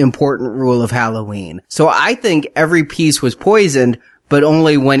the important rule of Halloween. So I think every piece was poisoned, but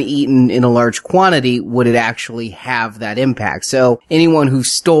only when eaten in a large quantity would it actually have that impact. So anyone who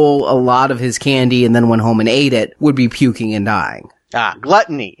stole a lot of his candy and then went home and ate it would be puking and dying. Ah,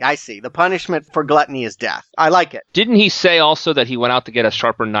 gluttony. I see. The punishment for gluttony is death. I like it. Didn't he say also that he went out to get a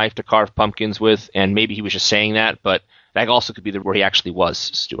sharper knife to carve pumpkins with, and maybe he was just saying that, but that also could be where he actually was,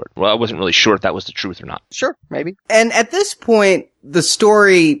 Stuart. Well, I wasn't really sure if that was the truth or not. Sure, maybe. And at this point, the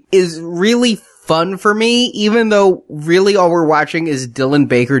story is really fun for me, even though really all we're watching is Dylan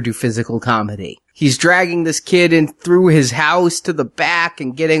Baker do physical comedy. He's dragging this kid in through his house to the back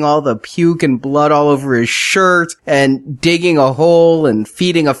and getting all the puke and blood all over his shirt and digging a hole and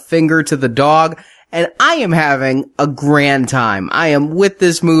feeding a finger to the dog. And I am having a grand time. I am with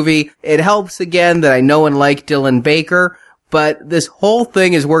this movie. It helps again that I know and like Dylan Baker, but this whole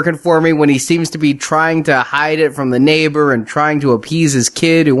thing is working for me when he seems to be trying to hide it from the neighbor and trying to appease his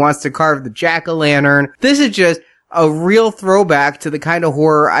kid who wants to carve the jack-o'-lantern. This is just a real throwback to the kind of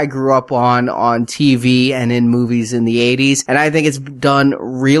horror I grew up on TV and in movies in the 80s. And I think it's done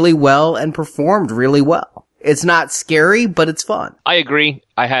really well and performed really well. It's not scary, but it's fun. I agree.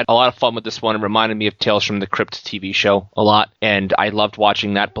 I had a lot of fun with this one. It reminded me of Tales from the Crypt TV show a lot, and I loved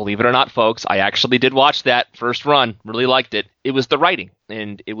watching that. Believe it or not, folks, I actually did watch that first run. Really liked it. It was the writing,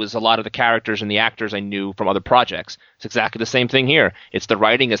 and it was a lot of the characters and the actors I knew from other projects. It's exactly the same thing here. It's the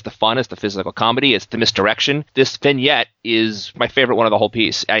writing, it's the fun, it's the physical comedy, it's the misdirection. This vignette is my favorite one of the whole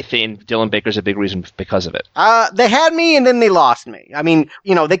piece. I think Dylan Baker's a big reason because of it. They had me and then they lost me. I mean,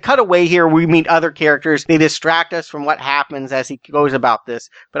 you know, they cut away here. We meet other characters. They distract us from what happens as he goes about this.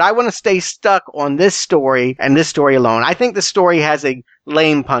 But I want to stay stuck on this story and this story alone. I think the story has a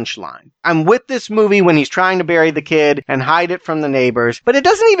lame punchline. I'm with this movie when he's trying to bury the kid and hide it from the neighbors, but it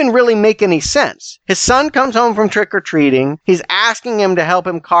doesn't even really make any sense. His son comes home from trick-or-treating. He's asking him to help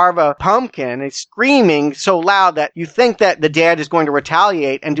him carve a pumpkin. He's screaming so loud that you think that the dad is going to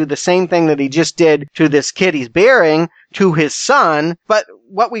retaliate and do the same thing that he just did to this kid he's burying to his son. But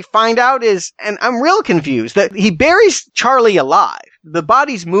what we find out is, and I'm real confused, that he buries Charlie alive. The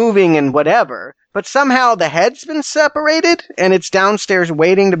body's moving and whatever, but somehow the head's been separated and it's downstairs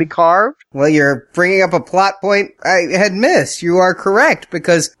waiting to be carved. Well, you're bringing up a plot point I had missed. You are correct,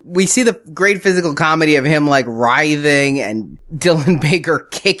 because we see the great physical comedy of him like writhing and Dylan Baker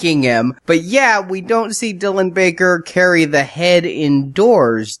kicking him. But yeah, we don't see Dylan Baker carry the head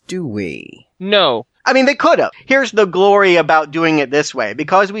indoors, do we? No. I mean, they could have. Here's the glory about doing it this way.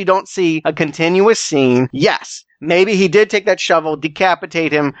 Because we don't see a continuous scene, yes, maybe he did take that shovel,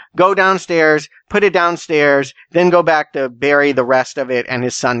 decapitate him, go downstairs, put it downstairs, then go back to bury the rest of it, and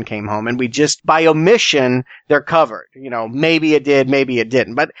his son came home. And we just, by omission, they're covered. You know, maybe it did, maybe it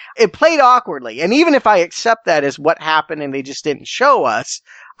didn't. But it played awkwardly. And even if I accept that as what happened and they just didn't show us,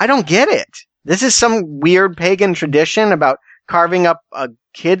 I don't get it. This is some weird pagan tradition about carving up a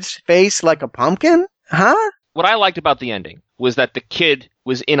kid's face like a pumpkin? Huh? What I liked about the ending was that the kid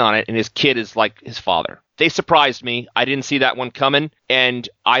was in on it, and his kid is like his father. They surprised me. I didn't see that one coming, and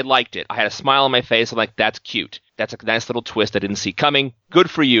I liked it. I had a smile on my face. I'm like, that's cute. That's a nice little twist I didn't see coming. Good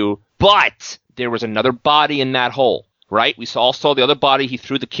for you. But there was another body in that hole, right? We all saw the other body he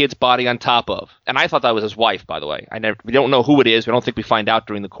threw the kid's body on top of. And I thought that was his wife, by the way. We don't know who it is. We don't think we find out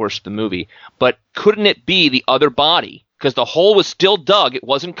during the course of the movie. But couldn't it be the other body? Because the hole was still dug. It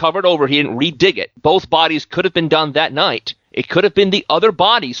wasn't covered over. He didn't redig it. Both bodies could have been done that night. It could have been the other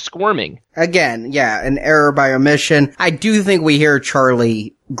body squirming. Again, yeah, an error by omission. I do think we hear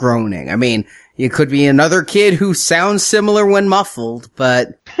Charlie groaning. I mean, it could be another kid who sounds similar when muffled,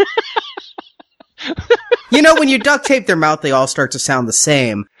 but... You know, when you duct tape their mouth, they all start to sound the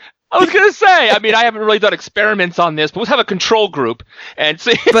same. I was going to say, I mean, I haven't really done experiments on this, but let's have a control group and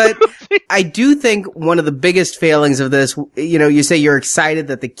see. But I do think one of the biggest failings of this, you know, you say you're excited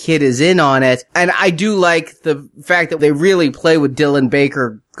that the kid is in on it. And I do like the fact that they really play with Dylan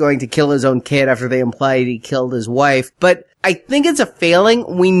Baker going to kill his own kid after they implied he killed his wife. But I think it's a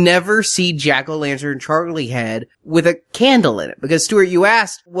failing. We never see Jack-o'-lantern Charlie head with a candle in it. Because, Stuart, you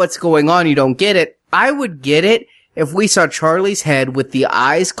asked what's going on, you don't get it. I would get it if we saw Charlie's head with the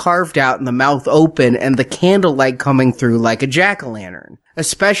eyes carved out and the mouth open and the candlelight coming through like a jack-o'-lantern.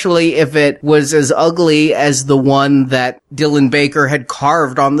 Especially if it was as ugly as the one that Dylan Baker had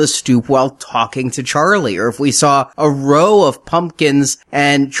carved on the stoop while talking to Charlie. Or if we saw a row of pumpkins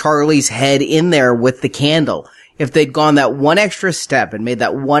and Charlie's head in there with the candle. If they'd gone that one extra step and made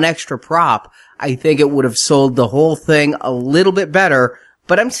that one extra prop, I think it would have sold the whole thing a little bit better,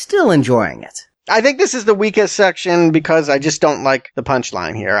 but I'm still enjoying it. I think this is the weakest section because I just don't like the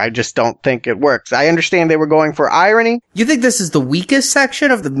punchline here. I just don't think it works. I understand they were going for irony. You think this is the weakest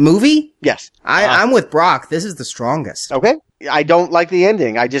section of the movie? Yes. I'm with Brock. This is the strongest. Okay. I don't like the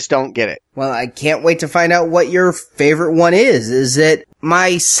ending. I just don't get it. Well, I can't wait to find out what your favorite one is. Is it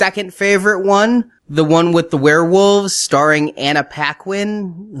my second favorite one? The one with the werewolves starring Anna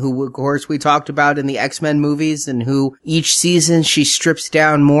Paquin, who of course we talked about in the X-Men movies and who each season she strips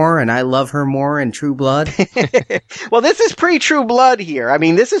down more and I love her more in True Blood. Well, this is pre-True Blood here. I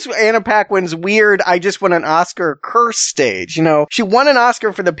mean, this is Anna Paquin's weird I just won an Oscar curse stage. You know, she won an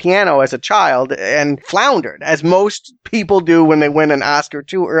Oscar for the piano as a child and floundered, as most people do when they win an Oscar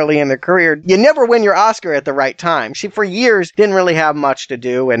too early in their career. You never win your Oscar at the right time. She, for years, didn't really have much to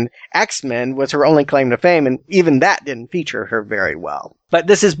do, and X-Men was her only claim to fame, and even that didn't feature her very well. But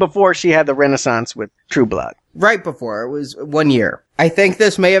this is before she had the renaissance with True Blood. Right before. It was 1 year. I think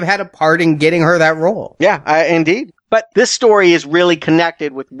this may have had a part in getting her that role. Yeah, indeed. But this story is really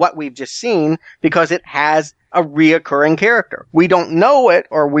connected with what we've just seen because it has a reoccurring character. We don't know it,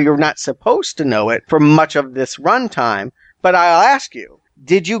 or we are not supposed to know it for much of this runtime, but I'll ask you,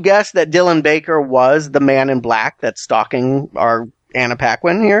 did you guess that Dylan Baker was the man in black that's stalking our Anna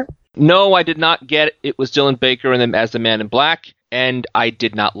Paquin here? No, I did not get it was Dylan Baker and as the Man in Black, and I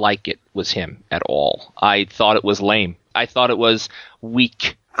did not like it was him at all. I thought it was lame. I thought it was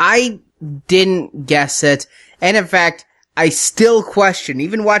weak. I didn't guess it, and in fact, I still question,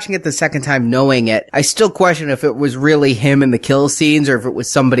 even watching it the second time knowing it, I still question if it was really him in the kill scenes or if it was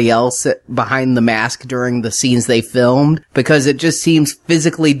somebody else behind the mask during the scenes they filmed, because it just seems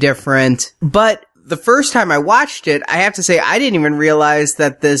physically different. But the first time I watched it, I have to say I didn't even realize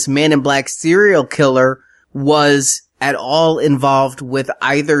that this Man in Black serial killer was at all involved with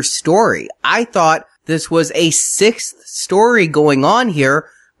either story. I thought this was a sixth story going on here,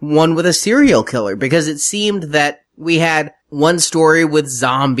 one with a serial killer, because it seemed that we had one story with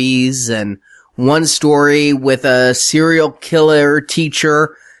zombies and one story with a serial killer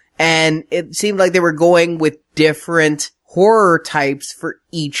teacher, and it seemed like they were going with different horror types for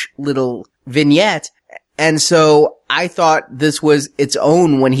each little vignette. And so I thought this was its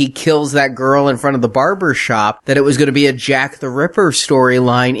own when he kills that girl in front of the barber shop, that it was going to be a Jack the Ripper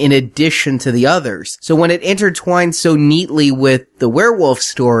storyline in addition to the others. So when it intertwined so neatly with the werewolf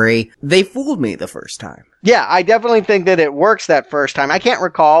story, they fooled me the first time. Yeah, I definitely think that it works that first time. I can't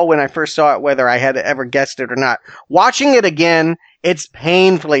recall when I first saw it whether I had ever guessed it or not. Watching it again, it's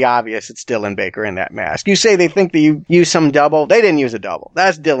painfully obvious it's Dylan Baker in that mask. You say they think that you use some double. They didn't use a double.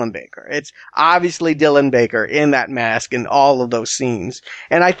 That's Dylan Baker. It's obviously Dylan Baker in that mask in all of those scenes.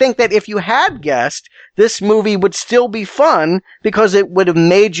 And I think that if you had guessed, this movie would still be fun because it would have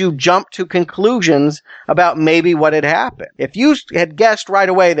made you jump to conclusions about maybe what had happened. If you had guessed right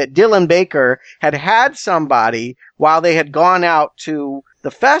away that Dylan Baker had somebody while they had gone out to the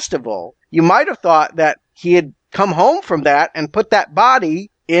festival, you might have thought that he had come home from that and put that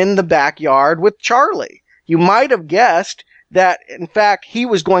body in the backyard with Charlie. You might have guessed that, in fact, he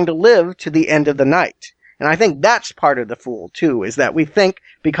was going to live to the end of the night. And I think that's part of the fool, too, is that we think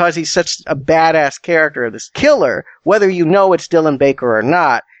because he's such a badass character, this killer, whether you know it's Dylan Baker or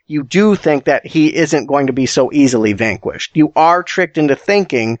not, you do think that he isn't going to be so easily vanquished. You are tricked into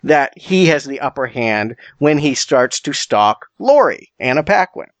thinking that he has the upper hand when he starts to stalk Laurie, Anna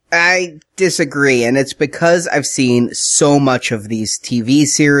Paquin. I disagree, and it's because I've seen so much of these TV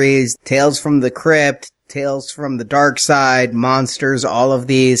series, Tales from the Crypt, Tales from the Dark Side, Monsters, all of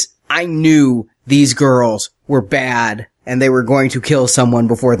these. I knew these girls were bad, and they were going to kill someone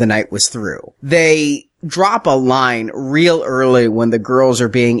before the night was through. They drop a line real early when the girls are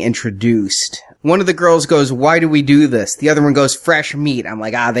being introduced. One of the girls goes, "Why do we do this?" The other one goes, "Fresh meat." I'm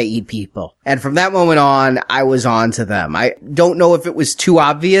like, they eat people. And from that moment on, I was on to them. I don't know if it was too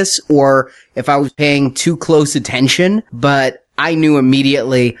obvious or if I was paying too close attention, but I knew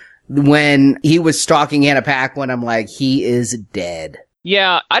immediately when he was stalking Anna Paquin, I'm like, he is dead.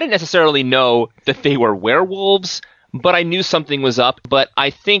 Yeah, I didn't necessarily know that they were werewolves, but I knew something was up. But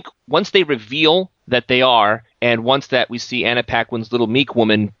I think once they reveal that they are, and once that we see Anna Paquin's little meek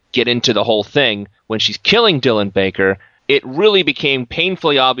woman get into the whole thing when she's killing Dylan Baker, it really became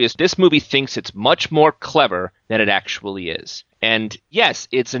painfully obvious this movie thinks it's much more clever than it actually is. And yes,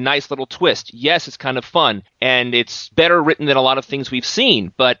 it's a nice little twist. Yes, it's kind of fun. And it's better written than a lot of things we've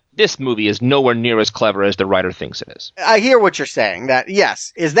seen. But this movie is nowhere near as clever as the writer thinks it is. I hear what you're saying, that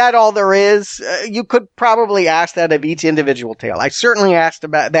yes, is that all there is? You could probably ask that of each individual tale. I certainly asked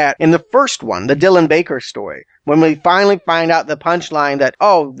about that in the first one, the Dylan Baker story. When we finally find out the punchline that,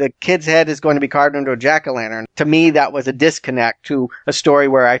 the kid's head is going to be carved into a jack-o'-lantern, to me that was a disconnect to a story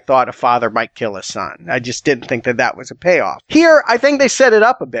where I thought a father might kill his son. I just didn't think that was a payoff. Here, I think they set it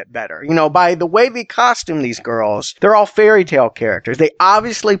up a bit better. By the way they costume these girls, they're all fairy tale characters. They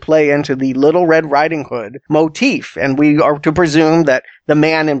obviously play into the Little Red Riding Hood motif, and we are to presume that the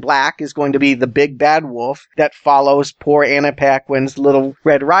man in black is going to be the big bad wolf that follows poor Anna Paquin's Little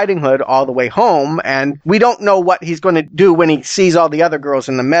Red Riding Hood all the way home, and we don't know what he's going to do when he sees all the other girls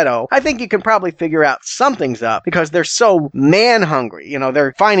in the meadow. I think you can probably figure out something's up because they're so man-hungry.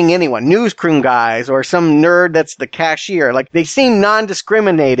 They're finding anyone, news crew guys or some nerd that's the cashier. Like, they seem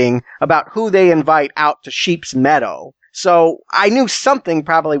non-discriminating about who they invite out to Sheep's Meadow. So I knew something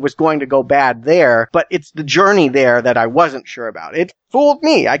probably was going to go bad there, but it's the journey there that I wasn't sure about. It fooled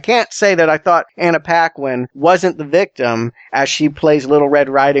me. I can't say that I thought Anna Paquin wasn't the victim as she plays Little Red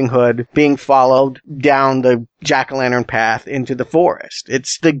Riding Hood being followed down the jack-o'-lantern path into the forest.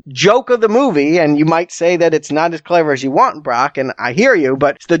 It's the joke of the movie, and you might say that it's not as clever as you want, Brock, and I hear you,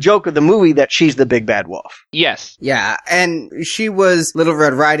 but it's the joke of the movie that she's the big bad wolf. Yes. Yeah, and she was Little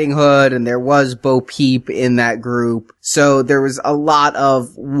Red Riding Hood, and there was Bo Peep in that group, so there was a lot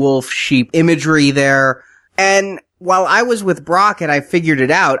of wolf-sheep imagery there, and while I was with Brock and I figured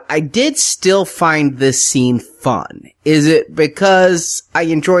it out, I did still find this scene fun. Is it because I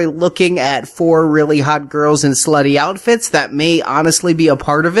enjoy looking at 4 really hot girls in slutty outfits? That may honestly be a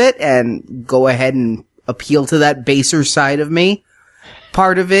part of it and go ahead and appeal to that baser side of me.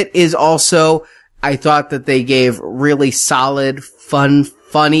 Part of it is also, I thought that they gave really solid,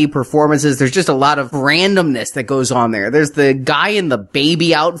 funny performances. There's just a lot of randomness that goes on there. There's the guy in the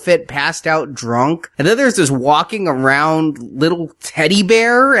baby outfit passed out drunk. And then there's this walking around little teddy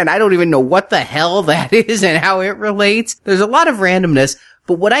bear. And I don't even know what the hell that is and how it relates. There's a lot of randomness.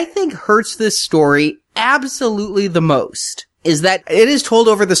 But what I think hurts this story absolutely the most is that it is told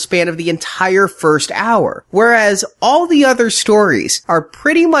over the span of the entire first hour. Whereas all the other stories are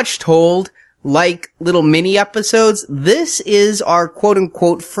pretty much told like little mini episodes. This is our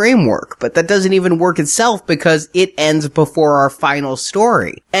quote-unquote framework, but that doesn't even work itself because it ends before our final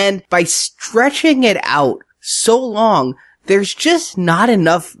story. And by stretching it out so long, there's just not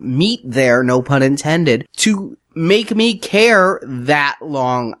enough meat there, no pun intended, to make me care that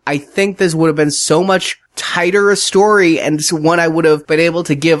long. I think this would have been so much tighter a story and it's one I would have been able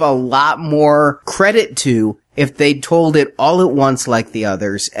to give a lot more credit to if they'd told it all at once like the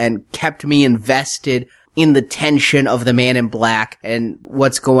others and kept me invested in the tension of the man in black and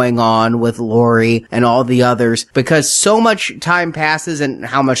what's going on with Laurie and all the others, because so much time passes, and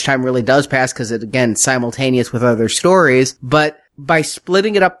how much time really does pass because it, again, simultaneous with other stories, but by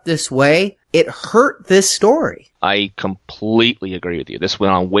splitting it up this way, it hurt this story. I completely agree with you. This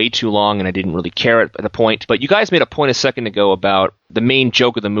went on way too long, and I didn't really care at the point. But you guys made a point a second ago about the main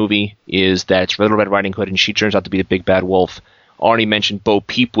joke of the movie is that it's Little Red Riding Hood, and she turns out to be the big bad wolf. Arnie mentioned Bo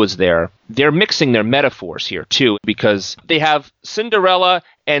Peep was there. They're mixing their metaphors here, too, because they have Cinderella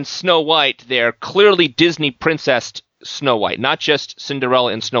and Snow White. They're clearly Disney princess Snow White, not just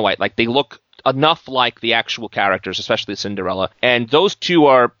Cinderella and Snow White. Like, they look enough like the actual characters, especially Cinderella. And those two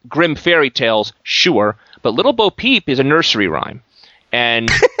are grim fairy tales, sure, but Little Bo Peep is a nursery rhyme.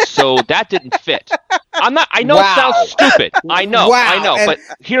 And so that didn't fit. I know It sounds stupid. I know, but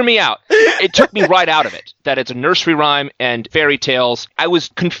hear me out. It took me right out of it that it's a nursery rhyme and fairy tales. I was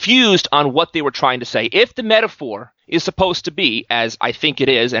confused on what they were trying to say. If the metaphor is supposed to be, as I think it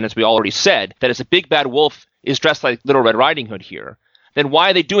is, and as we already said, that it's a big bad wolf is dressed like Little Red Riding Hood here, then why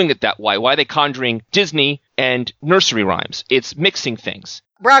are they doing it that way? Why are they conjuring Disney and nursery rhymes? It's mixing things.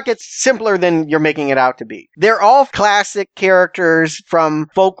 Brock, it's simpler than you're making it out to be. They're all classic characters from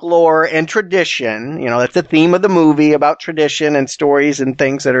folklore and tradition. You know, that's the theme of the movie, about tradition and stories and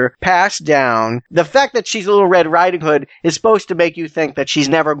things that are passed down. The fact that she's Little Red Riding Hood is supposed to make you think that she's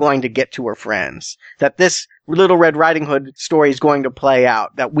never going to get to her friends. That this Little Red Riding Hood story is going to play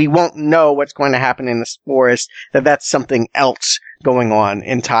out. That we won't know what's going to happen in the forest. That's something else going on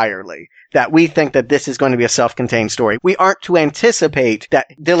entirely. That we think that this is going to be a self-contained story. We aren't to anticipate that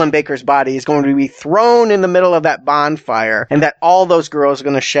Dylan Baker's body is going to be thrown in the middle of that bonfire and that all those girls are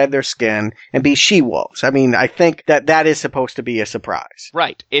going to shed their skin and be she-wolves. I mean, I think that that is supposed to be a surprise.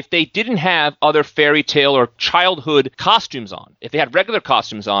 Right. If they didn't have other fairy tale or childhood costumes on, if they had regular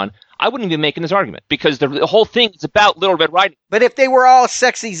costumes on, I wouldn't be making this argument because the whole thing is about Little Red Riding. But if they were all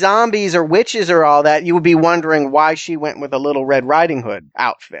sexy zombies or witches or all that, you would be wondering why she went with a Little Red Riding Hood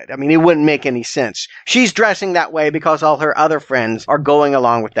outfit. I mean, it wouldn't make any sense. She's dressing that way because all her other friends are going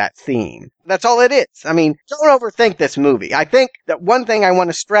along with that theme. That's all it is. I mean, don't overthink this movie. I think that one thing I want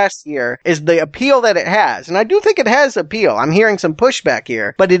to stress here is the appeal that it has. And I do think it has appeal. I'm hearing some pushback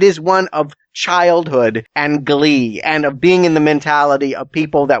here, but it is one of childhood and glee and of being in the mentality of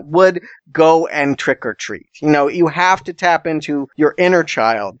people that would go and trick or treat. You know, you have to tap into your inner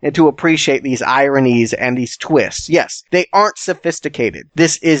child and to appreciate these ironies and these twists. Yes, they aren't sophisticated.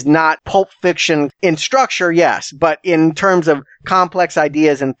 This is not Pulp Fiction in structure, yes, but in terms of complex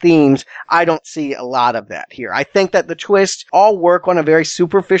ideas and themes, I don't see a lot of that here. I think that the twists all work on a very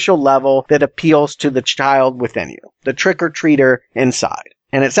superficial level that appeals to the child within you, the trick-or-treater inside.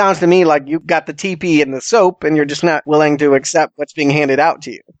 And it sounds to me like you've got the teepee and the soap and you're just not willing to accept what's being handed out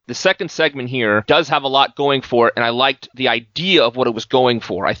to you. The second segment here does have a lot going for it, and I liked the idea of what it was going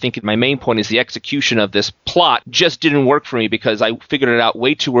for. I think my main point is the execution of this plot just didn't work for me because I figured it out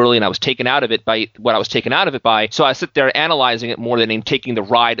way too early and I was taken out of it by what I was taken out of it by. So I sit there analyzing it more than taking the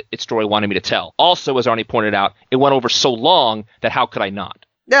ride its story wanted me to tell. Also, as Arnie pointed out, it went over so long that how could I not?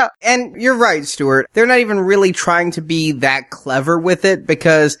 Yeah, and you're right, Stuart. They're not even really trying to be that clever with it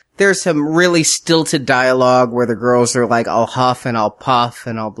because there's some really stilted dialogue where the girls are like, I'll huff and I'll puff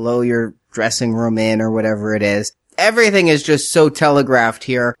and I'll blow your dressing room in or whatever it is. Everything is just so telegraphed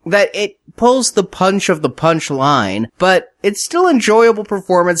here that it pulls the punch of the punchline, but it's still enjoyable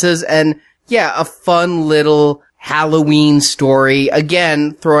performances and, yeah, a fun little Halloween story.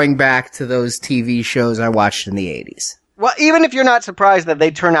 Again, throwing back to those TV shows I watched in the 80s. Well, even if you're not surprised that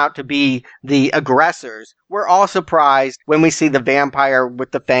they turn out to be the aggressors, we're all surprised when we see the vampire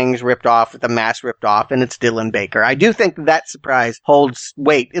with the fangs ripped off, with the mask ripped off, and it's Dylan Baker. I do think that surprise holds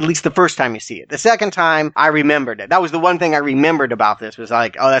weight, at least the first time you see it. The second time, I remembered it. That was the one thing I remembered about this, was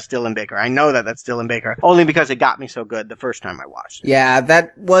like, oh, that's Dylan Baker. I know that that's Dylan Baker, only because it got me so good the first time I watched it. Yeah,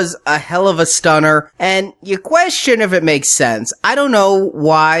 that was a hell of a stunner, and you question if it makes sense. I don't know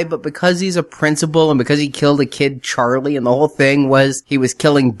why, but because he's a principal and because he killed a kid, Charlie, and the whole thing was he was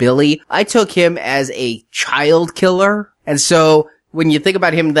killing Billy, I took him as a child killer. And so when you think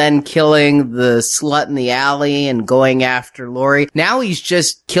about him then killing the slut in the alley and going after Lori, now he's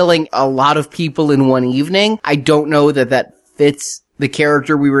just killing a lot of people in one evening. I don't know that that fits the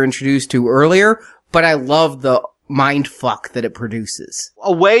character we were introduced to earlier, but I love the mind fuck that it produces.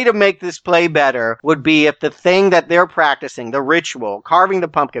 A way to make this play better would be if the thing that they're practicing, the ritual, carving the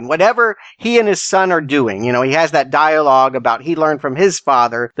pumpkin, whatever he and his son are doing, you know, he has that dialogue about he learned from his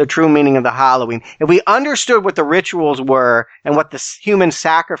father the true meaning of the Halloween. If we understood what the rituals were and what the human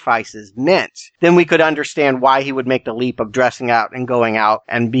sacrifices meant, then we could understand why he would make the leap of dressing out and going out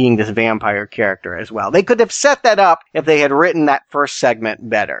and being this vampire character as well. They could have set that up if they had written that first segment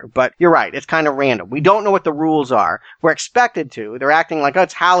better. But you're right, it's kind of random. We don't know what the rules are. We're expected to. They're acting like, oh,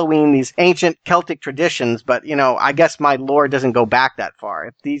 it's Halloween, these ancient Celtic traditions, but, you know, I guess my lore doesn't go back that far.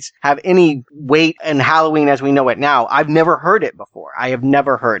 If these have any weight in Halloween as we know it now, I've never heard it before. I have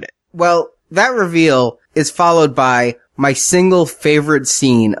never heard it. Well, that reveal is followed by my single favorite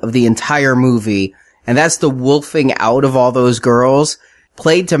scene of the entire movie, and that's the wolfing out of all those girls,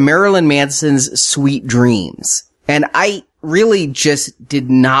 played to Marilyn Manson's Sweet Dreams. And I really just did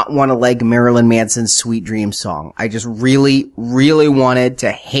not want to like Marilyn Manson's Sweet Dreams song. I just really, really wanted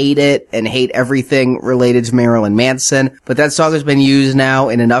to hate it and hate everything related to Marilyn Manson. But that song has been used now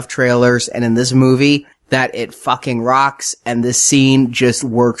in enough trailers and in this movie that it fucking rocks, and this scene just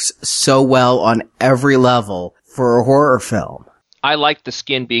works so well on every level for a horror film. I liked the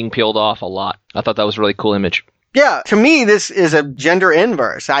skin being peeled off a lot. I thought that was a really cool image. Yeah, to me, this is a gender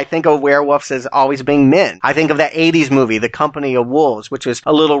inverse. I think of werewolves as always being men. I think of that 80s movie, The Company of Wolves, which was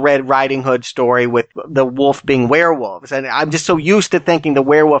a Little Red Riding Hood story with the wolf being werewolves. And I'm just so used to thinking the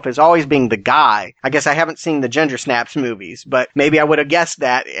werewolf is always being the guy. I guess I haven't seen the Ginger Snaps movies, but maybe I would have guessed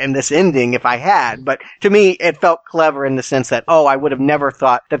that in this ending if I had. But to me, it felt clever in the sense that, I would have never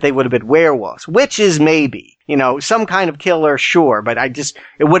thought that they would have been werewolves. Witches, maybe. Some kind of killer, sure, but it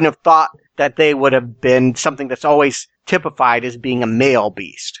wouldn't have thought that they would have been something that's always typified as being a male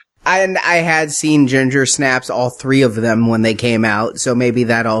beast. And I had seen Ginger Snaps, all three of them, when they came out, so maybe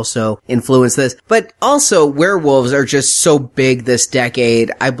that also influenced this. But also, werewolves are just so big this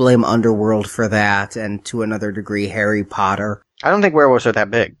decade. I blame Underworld for that, and to another degree, Harry Potter. I don't think werewolves are that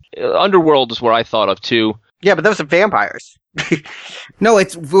big. Underworld is where I thought of, too. Yeah, but those are vampires. No,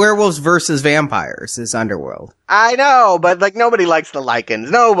 it's werewolves versus vampires is Underworld. I know, but nobody likes the Lycans.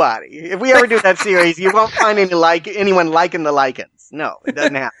 Nobody. If we ever do that series, you won't find anyone liking the Lycans. No, it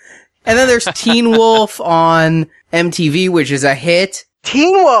doesn't happen. And then there's Teen Wolf on MTV, which is a hit.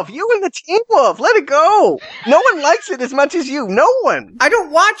 Teen Wolf, you and the Teen Wolf, let it go. No one likes it as much as you. No one. I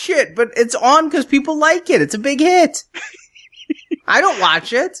don't watch it, but it's on because people like it. It's a big hit. I don't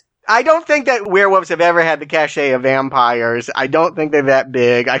watch it. I don't think that werewolves have ever had the cachet of vampires. I don't think they're that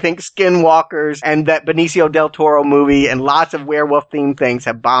big. I think Skinwalkers and that Benicio del Toro movie and lots of werewolf-themed things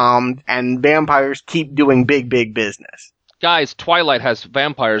have bombed, and vampires keep doing big, big business. Guys, Twilight has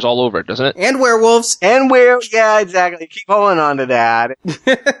vampires all over it, doesn't it? And werewolves. Yeah, exactly. Keep holding on to that.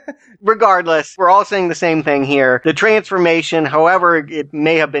 Regardless, we're all saying the same thing here. The transformation, however it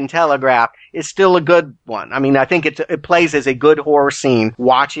may have been telegraphed, is still a good one. I mean, I think it plays as a good horror scene,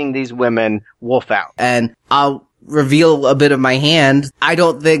 watching these women wolf out. And I'll reveal a bit of my hand. I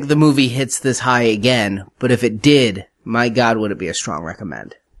don't think the movie hits this high again, but if it did, my God, would it be a strong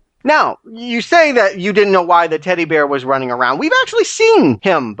recommend. Now, you say that you didn't know why the teddy bear was running around. We've actually seen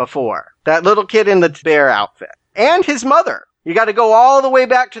him before. That little kid in the bear outfit. And his mother. You got to go all the way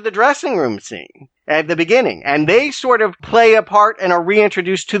back to the dressing room scene at the beginning. And they sort of play a part and are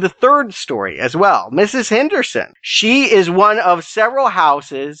reintroduced to the third story as well. Mrs. Henderson. She is one of several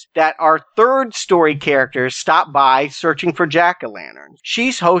houses that our third story characters stop by searching for jack-o'-lanterns.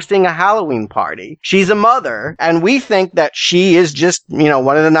 She's hosting a Halloween party. She's a mother, and we think that she is just,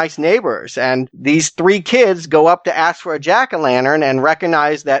 one of the nice neighbors. And these three kids go up to ask for a jack-o'-lantern and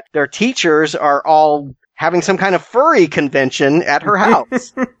recognize that their teachers are all having some kind of furry convention at her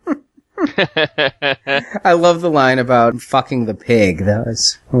house. I love the line about fucking the pig. That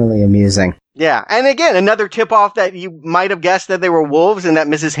was really amusing. Yeah, and again, another tip-off that you might have guessed that they were wolves and that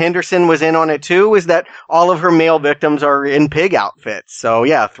Mrs. Henderson was in on it too is that all of her male victims are in pig outfits. So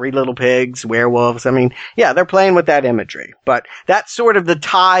yeah, 3 little pigs, werewolves. I mean, yeah, they're playing with that imagery. But that's sort of the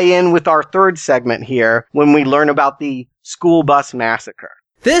tie-in with our third segment here when we learn about the school bus massacre.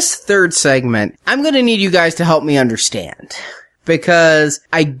 This third segment, I'm going to need you guys to help me understand. Because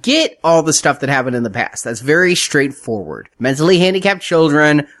I get all the stuff that happened in the past. That's very straightforward. Mentally handicapped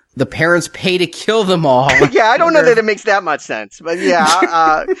children, the parents pay to kill them all. Yeah, I don't know that it makes that much sense. But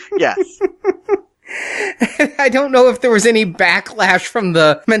yeah, yes. I don't know if there was any backlash from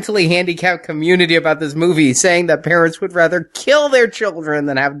the mentally handicapped community about this movie saying that parents would rather kill their children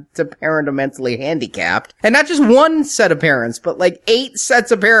than have to parent a mentally handicapped. And not just one set of parents, but 8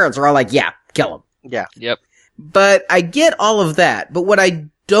 sets of parents are all like, yeah, kill them. Yeah. Yep. But I get all of that. But what I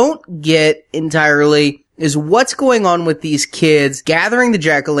don't get entirely is what's going on with these kids gathering the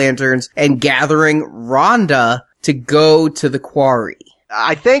jack-o'-lanterns and gathering Rhonda to go to the quarry.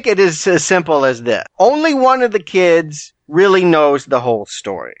 I think it is as simple as this. Only one of the kids really knows the whole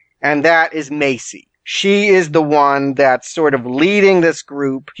story, and that is Macy. She is the one that's sort of leading this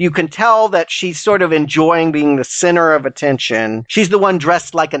group. You can tell that she's sort of enjoying being the center of attention. She's the one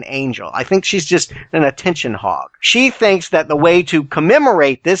dressed like an angel. I think she's just an attention hog. She thinks that the way to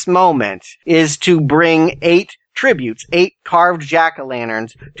commemorate this moment is to bring 8 tributes, 8 carved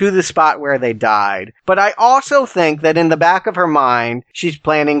jack-o'-lanterns to the spot where they died. But I also think that in the back of her mind, she's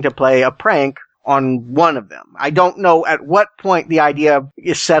planning to play a prank on one of them. I don't know at what point the idea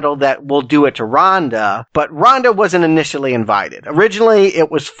is settled that we'll do it to Rhonda, but Rhonda wasn't initially invited. Originally, it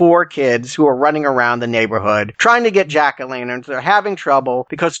was 4 kids who were running around the neighborhood trying to get jack-o'-lanterns. They're having trouble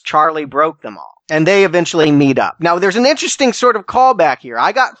because Charlie broke them all. And they eventually meet up. Now, there's an interesting sort of callback here.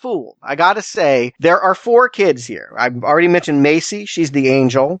 I got fooled. I gotta say, there are 4 kids here. I've already mentioned Macy. She's the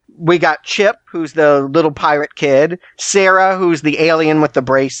angel. We got Chip, who's the little pirate kid. Sarah, who's the alien with the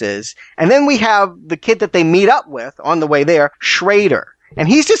braces. And then we have the kid that they meet up with on the way there, Schrader. And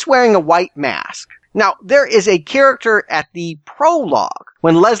he's just wearing a white mask. Now, there is a character at the prologue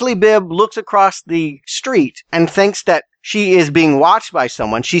when Leslie Bibb looks across the street and thinks that she is being watched by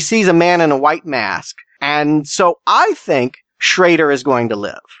someone. She sees a man in a white mask. And so I think Schrader is going to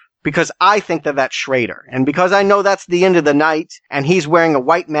live. Because I think that that's Schrader. And because I know that's the end of the night and he's wearing a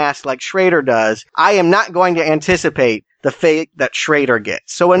white mask like Schrader does, I am not going to anticipate the fate that Schrader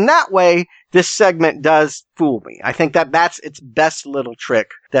gets. So in that way, this segment does fool me. I think that that's its best little trick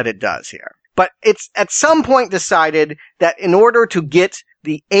that it does here. But it's at some point decided that in order to get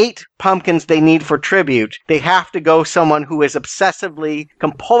the 8 pumpkins they need for tribute, they have to go someone who has obsessively,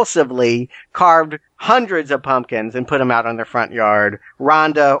 compulsively carved hundreds of pumpkins and put them out on their front yard.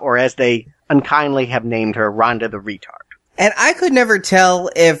 Rhonda, or as they unkindly have named her, Rhonda the Retard. And I could never tell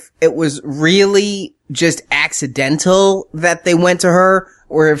if it was really just accidental that they went to her,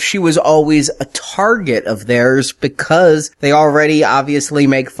 or if she was always a target of theirs because they already obviously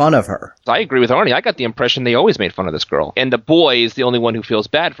make fun of her. I agree with Arnie. I got the impression they always made fun of this girl. And the boy is the only one who feels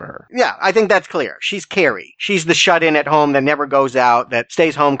bad for her. Yeah, I think that's clear. She's Carrie. She's the shut-in at home that never goes out, that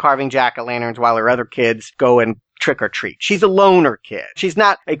stays home carving jack-o'-lanterns while her other kids go and trick or treat. She's a loner kid. She's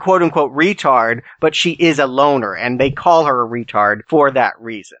not a quote-unquote retard, but she is a loner, and they call her a retard for that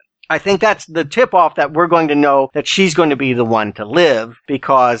reason. I think that's the tip-off that we're going to know that she's going to be the one to live,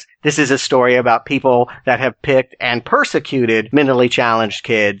 because this is a story about people that have picked and persecuted mentally challenged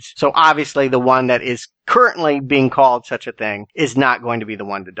kids. So obviously the one that is currently being called such a thing is not going to be the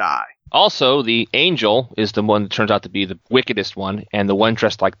one to die. Also, the angel is the one that turns out to be the wickedest one, and the one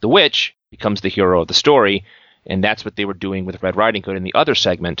dressed like the witch becomes the hero of the story. And that's what they were doing with Red Riding Hood in the other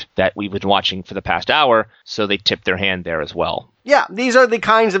segment that we've been watching for the past hour, so they tipped their hand there as well. Yeah, these are the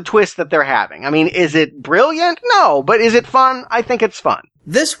kinds of twists that they're having. I mean, is it brilliant? No, but is it fun? I think it's fun.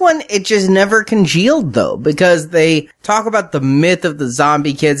 This one, it just never congealed, though, because they talk about the myth of the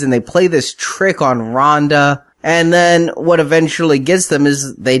zombie kids and they play this trick on Rhonda. And then what eventually gets them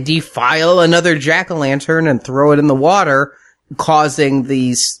is they defile another jack-o'-lantern and throw it in the water, causing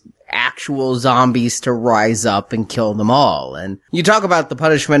these actual zombies to rise up and kill them all. And you talk about the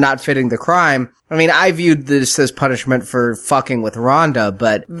punishment not fitting the crime. I mean, I viewed this as punishment for fucking with Rhonda,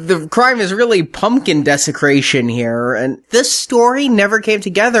 but the crime is really pumpkin desecration here, and this story never came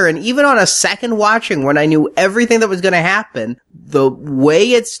together. And even on a second watching, when I knew everything that was going to happen, the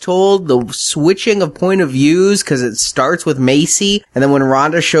way it's told, the switching of point of views, because it starts with Macy, and then when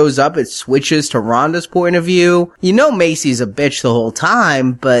Rhonda shows up, it switches to Rhonda's point of view. You know Macy's a bitch the whole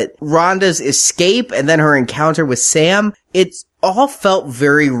time, but Rhonda's escape and then her encounter with Sam, it's all felt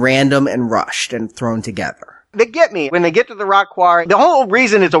very random and rushed and thrown together. They get me when they get to the rock quarry. The whole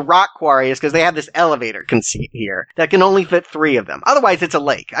reason it's a rock quarry is because they have this elevator conceit here that can only fit 3 of them. Otherwise, it's a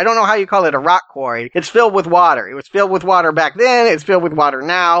lake. I don't know how you call it a rock quarry. It's filled with water. It was filled with water back then. It's filled with water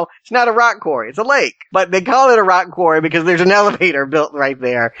now. It's not a rock quarry. It's a lake. But they call it a rock quarry because there's an elevator built right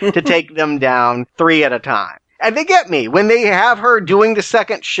there to take them down 3 at a time. And they get me. When they have her doing the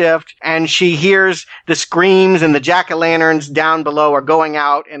second shift and she hears the screams and the jack-o'-lanterns down below are going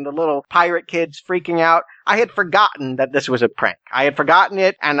out and the little pirate kids freaking out, I had forgotten that this was a prank. I had forgotten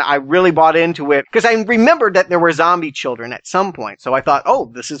it, and I really bought into it because I remembered that there were zombie children at some point. So I thought,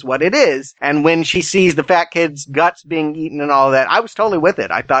 oh, this is what it is. And when she sees the fat kid's guts being eaten and all that, I was totally with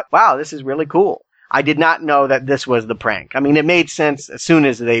it. I thought, wow, this is really cool. I did not know that this was the prank. I mean, it made sense as soon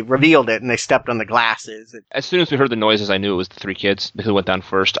as they revealed it and they stepped on the glasses. As soon as we heard the noises, I knew it was the 3 kids who went down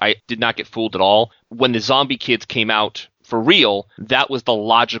first. I did not get fooled at all. When the zombie kids came out for real, that was the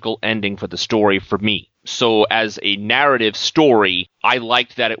logical ending for the story for me. So as a narrative story, I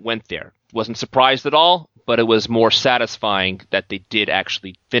liked that it went there. Wasn't surprised at all, but it was more satisfying that they did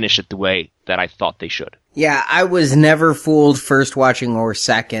actually finish it the way that I thought they should. Yeah, I was never fooled first watching or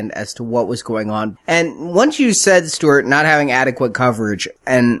second as to what was going on. And once you said, Stuart, not having adequate coverage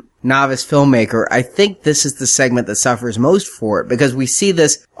and novice filmmaker, I think this is the segment that suffers most for it, because we see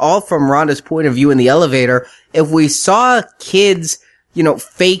this all from Rhonda's point of view in the elevator. If we saw kids, you know,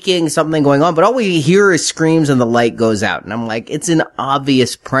 faking something going on, but all we hear is screams and the light goes out. And I'm like, it's an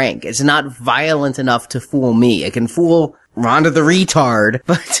obvious prank. It's not violent enough to fool me. It can fool Rhonda the retard,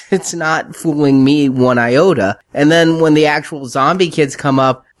 but it's not fooling me one iota. And then when the actual zombie kids come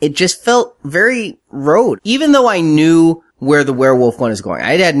up, it just felt very rote. Even though I knew where the werewolf one is going.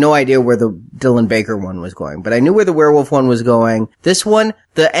 I had no idea where the Dylan Baker one was going, but I knew where the werewolf one was going. This one,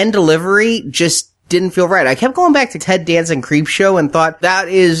 the end delivery just didn't feel right. I kept going back to Ted Danson Creepshow and thought that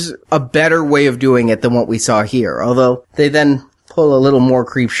is a better way of doing it than what we saw here. Although they then pull a little more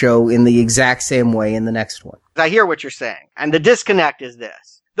Creepshow in the exact same way in the next one. I hear what you're saying. And the disconnect is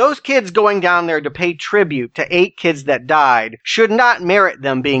this. Those kids going down there to pay tribute to 8 kids that died should not merit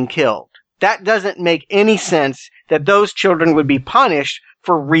them being killed. That doesn't make any sense that those children would be punished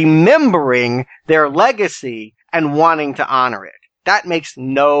for remembering their legacy and wanting to honor it. That makes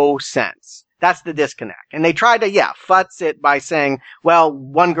no sense. That's the disconnect. And they try to, futz it by saying, well,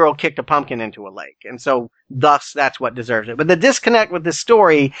 one girl kicked a pumpkin into a lake. And so thus that's what deserves it. But the disconnect with the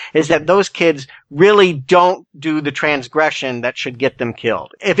story is that those kids really don't do the transgression that should get them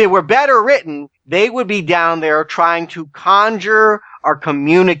killed. If it were better written, they would be down there trying to conjure or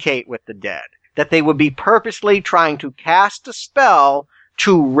communicate with the dead. That they would be purposely trying to cast a spell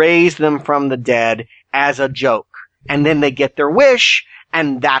to raise them from the dead as a joke. And then they get their wish,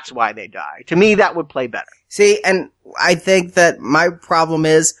 and that's why they die. To me, that would play better. See, and I think that my problem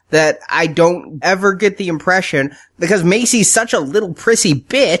is that I don't ever get the impression, because Macy's such a little prissy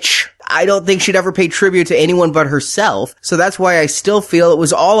bitch, I don't think she'd ever pay tribute to anyone but herself. So that's why I still feel it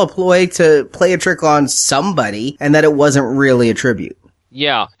was all a ploy to play a trick on somebody, and that it wasn't really a tribute.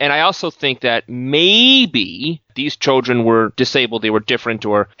 Yeah, and I also think that maybe these children were disabled, they were different,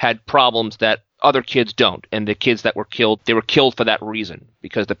 or had problems that other kids don't. And the kids that were killed, they were killed for that reason,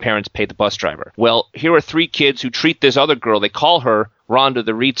 because the parents paid the bus driver. Well, here are 3 kids who treat this other girl, they call her Rhonda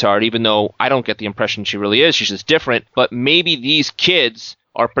the retard, even though I don't get the impression she really is. She's just different. But maybe these kids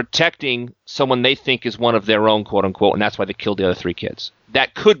are protecting someone they think is one of their own, quote unquote, and that's why they killed the other 3 kids.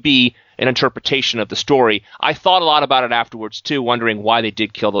 That could be an interpretation of the story. I thought a lot about it afterwards, too, wondering why they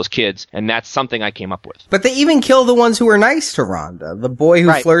did kill those kids, and that's something I came up with. But they even kill the ones who were nice to Rhonda. The boy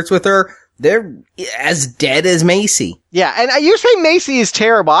who flirts with her, they're as dead as Macy. Yeah, and you say Macy is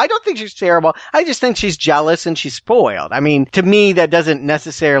terrible. I don't think she's terrible. I just think she's jealous and she's spoiled. I mean, to me, that doesn't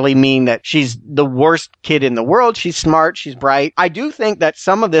necessarily mean that she's the worst kid in the world. She's smart. She's bright. I do think that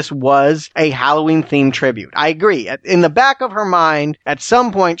some of this was a Halloween-themed tribute. I agree. In the back of her mind, at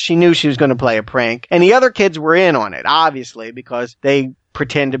some point, she knew she was going to play a prank. And the other kids were in on it, obviously, because they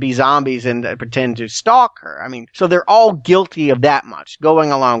pretend to be zombies and pretend to stalk her. I mean, so they're all guilty of that much,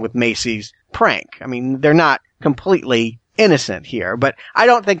 going along with Macy's prank. I mean, they're not completely innocent here, but I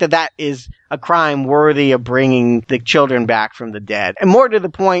don't think that that is a crime worthy of bringing the children back from the dead. And more to the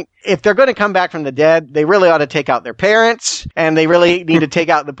point, if they're going to come back from the dead, they really ought to take out their parents, and they really need to take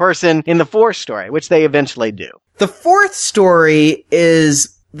out the person in the 4th story, which they eventually do. The 4th story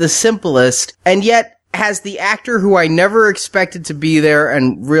is the simplest, and yet has the actor who I never expected to be there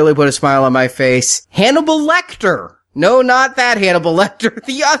and really put a smile on my face, Hannibal Lecter. No, not that Hannibal Lecter,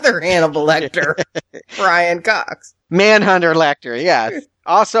 the other Hannibal Lecter, Brian Cox. Manhunter Lecter, yes.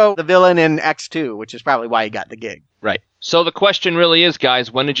 Also the villain in X2, which is probably why he got the gig. Right. So the question really is,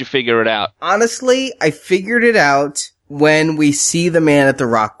 guys, when did you figure it out? Honestly, I figured it out when we see the man at the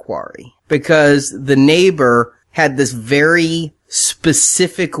rock quarry, because the neighbor had this very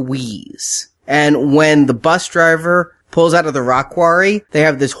specific wheeze. And when the bus driver pulls out of the rock quarry, they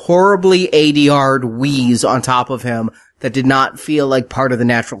have this horribly ADR'd wheeze on top of him that did not feel like part of the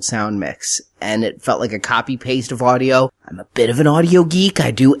natural sound mix. And it felt like a copy-paste of audio. I'm a bit of an audio geek.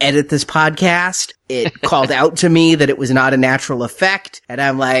 I do edit this podcast. It called out to me that it was not a natural effect. And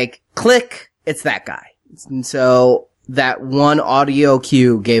I'm like, click, it's that guy. And so that one audio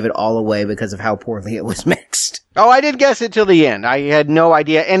cue gave it all away because of how poorly it was mixed. Oh, I didn't guess it till the end. I had no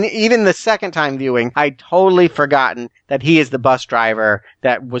idea. And even the second time viewing, I'd totally forgotten that he is the bus driver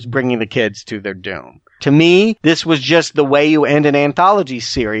that was bringing the kids to their doom. To me, this was just the way you end an anthology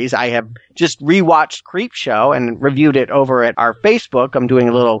series. I have just rewatched Creepshow and reviewed it over at our Facebook. I'm doing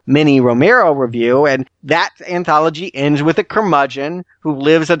a little mini Romero review, and that anthology ends with a curmudgeon who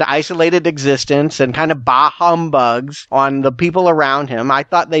lives an isolated existence and kind of bah humbugs on the people around him. I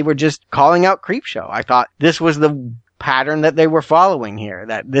thought they were just calling out Creepshow. I thought this was the pattern that they were following here,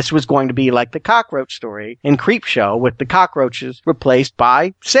 that this was going to be like the cockroach story in Creepshow, with the cockroaches replaced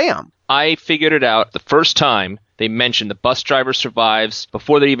by Sam. I figured it out the first time they mentioned the bus driver survives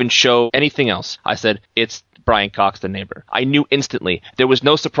before they even show anything else. I said, it's Brian Cox, the neighbor. I knew instantly. There was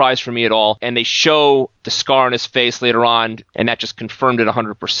no surprise for me at all. And they show the scar on his face later on, and that just confirmed it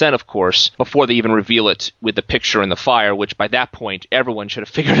 100%, of course, before they even reveal it with the picture in the fire, which by that point, everyone should have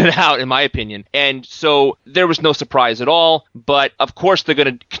figured it out, in my opinion. And so there was no surprise at all, but of course they're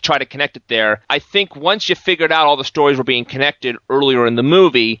going to try to connect it there. I think once you figured out all the stories were being connected earlier in the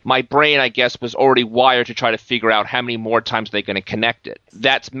movie, my brain, I guess, was already wired to try to figure out how many more times they're going to connect it.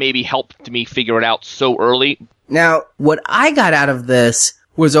 That's maybe helped me figure it out so early. Now, what I got out of this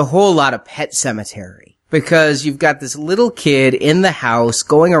was a whole lot of Pet Sematary. Because you've got this little kid in the house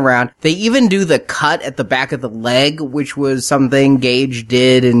going around. They even do the cut at the back of the leg, which was something Gage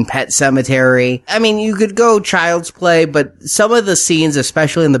did in Pet Sematary. I mean, you could go Child's Play, but some of the scenes,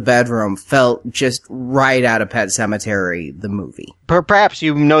 especially in the bedroom, felt just right out of Pet Sematary, the movie. Perhaps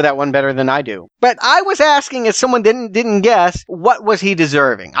you know that one better than I do. But I was asking, if someone didn't guess, what was he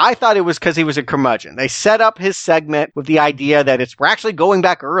deserving? I thought it was because he was a curmudgeon. They set up his segment with the idea that we're actually going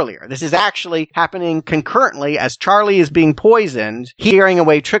back earlier. This is actually happening concurrently as Charlie is being poisoned, hearing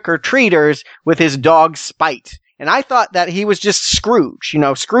away trick-or-treaters with his dog Spite. And I thought that he was just Scrooge,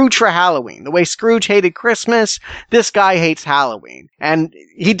 Scrooge for Halloween. The way Scrooge hated Christmas, this guy hates Halloween. And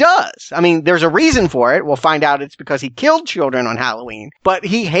he does. I mean, there's a reason for it. We'll find out it's because he killed children on Halloween. But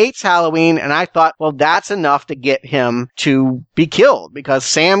he hates Halloween, and I thought, well, that's enough to get him to be killed. Because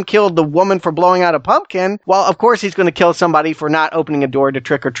Sam killed the woman for blowing out a pumpkin. Well, of course he's going to kill somebody for not opening a door to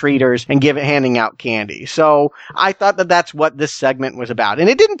trick-or-treaters and handing out candy. So I thought that that's what this segment was about. And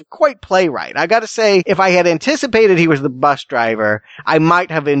it didn't quite play right. I gotta say, if I had anticipated he was the bus driver, I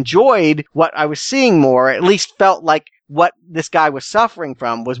might have enjoyed what I was seeing more, at least felt like what this guy was suffering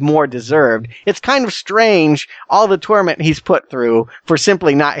from was more deserved. It's kind of strange, all the torment he's put through for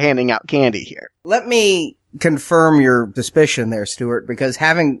simply not handing out candy here. Let me confirm your suspicion there, Stuart, because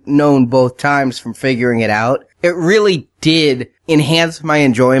having known both times from figuring it out, it really did enhance my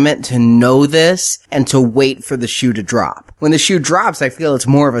enjoyment to know this and to wait for the shoe to drop. When the shoe drops, I feel it's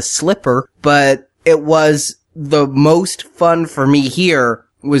more of a slipper, but it was the most fun for me here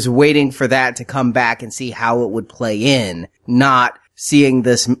was waiting for that to come back and see how it would play in, not seeing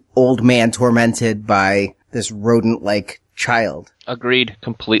this old man tormented by this rodent-like child. Agreed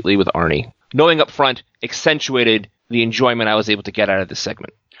completely with Arnie. Knowing up front accentuated the enjoyment I was able to get out of this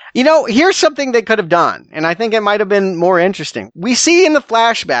segment. Here's something they could have done, and I think it might have been more interesting. We see in the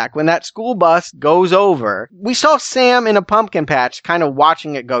flashback when that school bus goes over, we saw Sam in a pumpkin patch kind of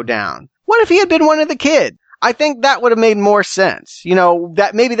watching it go down. What if he had been one of the kids? I think that would have made more sense.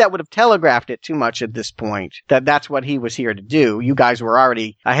 That maybe that would have telegraphed it too much at this point, that that's what he was here to do. You guys were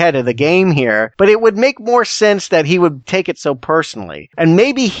already ahead of the game here, but it would make more sense that he would take it so personally. And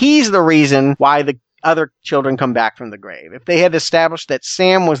maybe he's the reason why the other children come back from the grave. If they had established that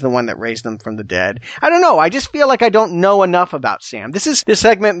Sam was the one that raised them from the dead. I don't know. I just feel like I don't know enough about Sam. This is the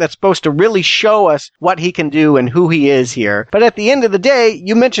segment that's supposed to really show us what he can do and who he is here. But at the end of the day,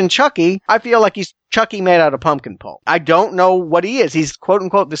 you mentioned Chucky. I feel like he's Chucky made out of pumpkin pulp. I don't know what he is. He's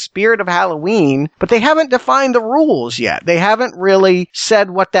quote-unquote the spirit of Halloween, but they haven't defined the rules yet. They haven't really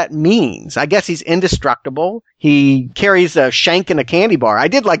said what that means. I guess he's indestructible. He carries a shank in a candy bar. I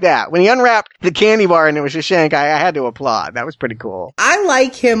did like that. When he unwrapped the candy bar and it was a shank, I had to applaud. That was pretty cool. I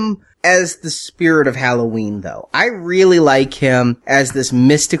like him as the spirit of Halloween, though. I really like him as this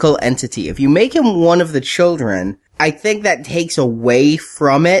mystical entity. If you make him one of the children, I think that takes away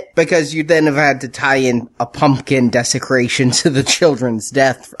from it, because you then have had to tie in a pumpkin desecration to the children's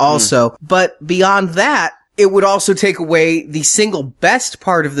death also. But beyond that, it would also take away the single best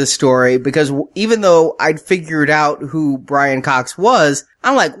part of the story, because even though I'd figured out who Brian Cox was,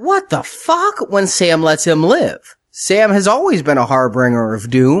 I'm like, what the fuck, when Sam lets him live? Sam has always been a harbinger of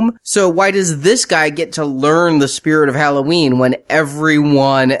doom, so why does this guy get to learn the spirit of Halloween when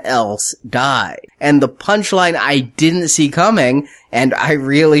everyone else died? And the punchline I didn't see coming, and I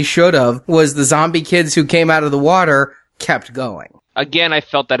really should have, was the zombie kids who came out of the water kept going. Again, I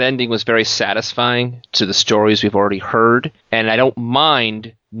felt that ending was very satisfying to the stories we've already heard, and I don't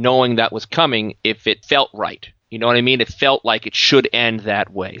mind knowing that was coming if it felt right. You know what I mean? It felt like it should end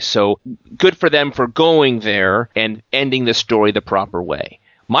that way. So good for them for going there and ending the story the proper way.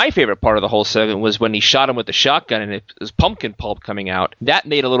 My favorite part of the whole segment was when he shot him with the shotgun and it was pumpkin pulp coming out. That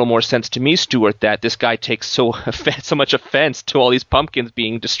made a little more sense to me, Stuart, that this guy takes so much offense to all these pumpkins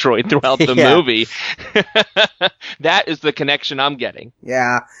being destroyed throughout the movie. That is the connection I'm getting.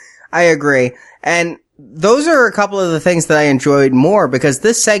 Yeah, I agree. And those are a couple of the things that I enjoyed more, because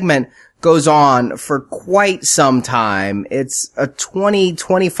this segment goes on for quite some time. It's a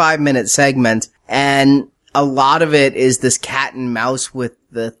 20-25 minute segment, and a lot of it is this cat and mouse with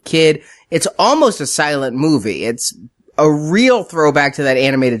the kid. It's almost a silent movie. It's a real throwback to that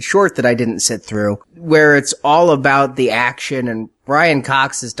animated short that I didn't sit through, where it's all about the action, and Brian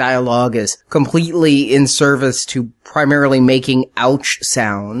Cox's dialogue is completely in service to primarily making ouch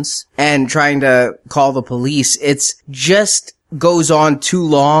sounds and trying to call the police. It's just goes on too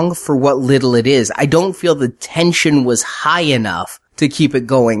long for what little it is. I don't feel the tension was high enough to keep it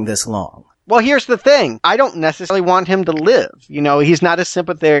going this long. Well, here's the thing. I don't necessarily want him to live. You know, he's not a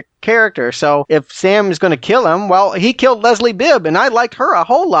sympathetic character. So if Sam is going to kill him, well, he killed Leslie Bibb, and I liked her a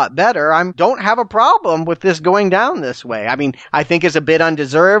whole lot better. I don't have a problem with this going down this way. I mean, I think it's a bit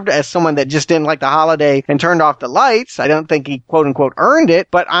undeserved as someone that just didn't like the holiday and turned off the lights. I don't think he, quote unquote, earned it,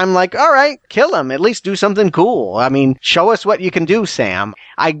 but I'm like, all right, kill him. At least do something cool. I mean, show us what you can do, Sam.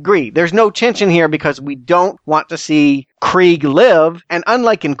 I agree. There's no tension here because we don't want to see Krieg live. And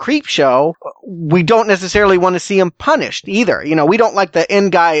unlike in Creepshow, we don't necessarily want to see him punished either. You know, we don't like the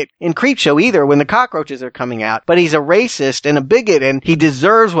end guy in Creepshow either when the cockroaches are coming out, but he's a racist and a bigot and he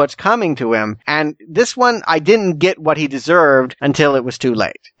deserves what's coming to him. And this one, I didn't get what he deserved until it was too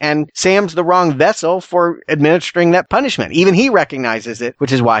late. And Sam's the wrong vessel for administering that punishment. Even he recognizes it,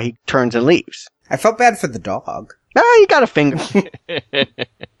 which is why he turns and leaves. I felt bad for the dog. You got a finger.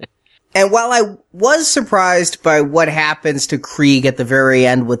 And while I was surprised by what happens to Krieg at the very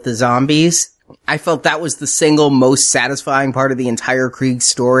end with the zombies, I felt that was the single most satisfying part of the entire Krieg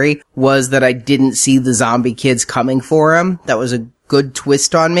story, was that I didn't see the zombie kids coming for him. That was a good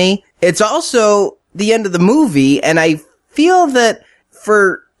twist on me. It's also the end of the movie, and I feel that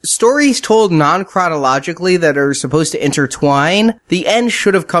for stories told non-chronologically that are supposed to intertwine, the end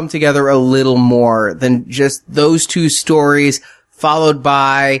should have come together a little more than just those two stories, followed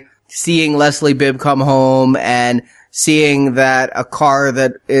by seeing Leslie Bibb come home and seeing that a car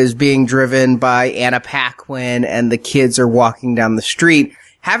that is being driven by Anna Paquin and the kids are walking down the street.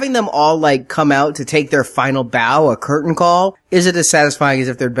 Having them all like come out to take their final bow, a curtain call, isn't as satisfying as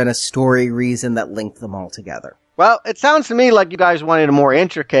if there'd been a story reason that linked them all together. Well, it sounds to me like you guys wanted a more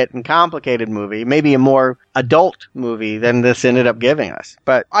intricate and complicated movie, maybe a more adult movie than this ended up giving us.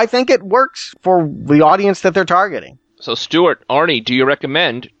 But I think it works for the audience that they're targeting. So, Stuart, Arnie, do you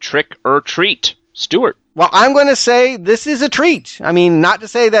recommend Trick or Treat? Stuart. Well, I'm going to say this is a treat. I mean, not to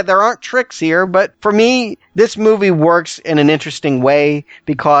say that there aren't tricks here, but for me, this movie works in an interesting way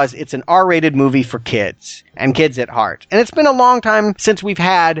because it's an R-rated movie for kids and kids at heart. And it's been a long time since we've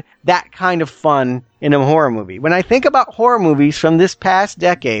had that kind of fun in a horror movie. When I think about horror movies from this past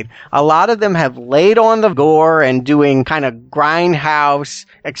decade, a lot of them have laid on the gore and doing kind of grindhouse,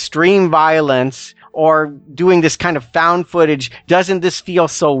 extreme violence, or doing this kind of found footage. Doesn't this feel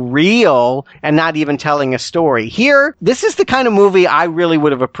so real and not even telling a story? Here, this is the kind of movie I really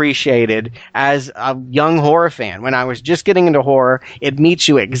would have appreciated as a young horror fan. When I was just getting into horror, it meets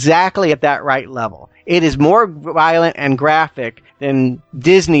you exactly at that right level. It is more violent and graphic than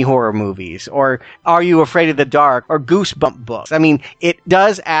Disney horror movies, or Are You Afraid of the Dark, or Goosebump books. I mean, it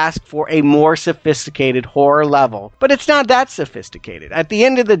does ask for a more sophisticated horror level, but it's not that sophisticated. At the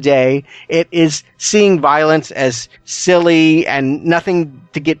end of the day, it is seeing violence as silly and nothing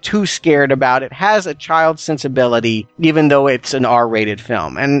to get too scared about. It has a child sensibility, even though it's an R-rated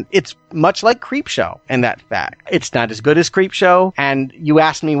film. And it's much like Creepshow in that fact. It's not as good as Creepshow, and you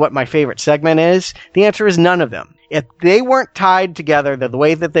asked me what my favorite segment is. The answer is none of them. If they weren't tied together the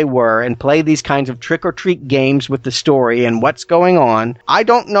way that they were and played these kinds of trick-or-treat games with the story and what's going on, I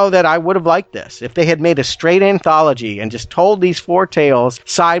don't know that I would have liked this. If they had made a straight anthology and just told these four tales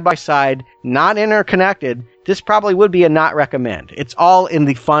side by side, not interconnected, this probably would be a not recommend. It's all in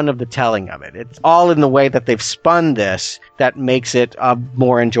the fun of the telling of it. It's all in the way that they've spun this that makes it a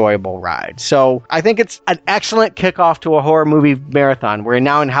more enjoyable ride. So I think it's an excellent kickoff to a horror movie marathon. We're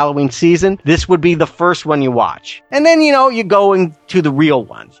now in Halloween season. This would be the first one you watch. And then, you go into the real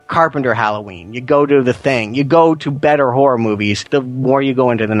ones. Carpenter Halloween. You go to The Thing. You go to better horror movies the more you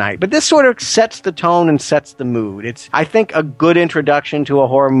go into the night. But this sort of sets the tone and sets the mood. It's, I think, a good introduction to a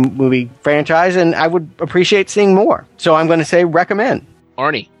horror movie franchise, and I would appreciate seeing more. So I'm going to say recommend.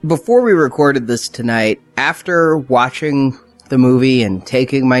 Arnie. Before we recorded this tonight, after watching the movie and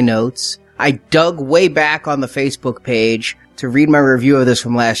taking my notes, I dug way back on the Facebook page to read my review of this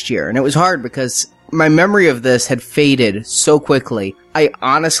from last year. And it was hard because my memory of this had faded so quickly. I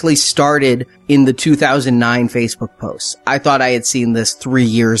honestly started in the 2009 Facebook posts. I thought I had seen this 3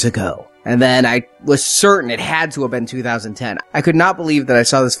 years ago. And then I was certain it had to have been 2010. I could not believe that I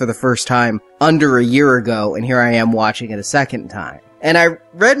saw this for the first time under a year ago, and here I am watching it a second time. And I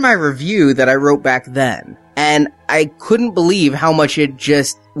read my review that I wrote back then, and I couldn't believe how much it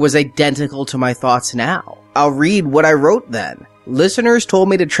just was identical to my thoughts now. I'll read what I wrote then. Listeners told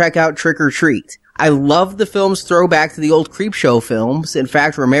me to check out Trick or Treat. I love the film's throwback to the old Creepshow films. In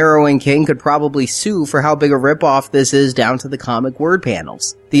fact, Romero and King could probably sue for how big a ripoff this is down to the comic word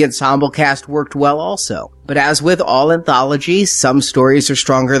panels. The ensemble cast worked well also. But as with all anthologies, some stories are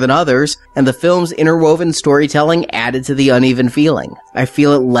stronger than others, and the film's interwoven storytelling added to the uneven feeling. I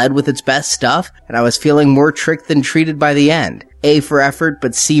feel it led with its best stuff, and I was feeling more tricked than treated by the end. A for effort,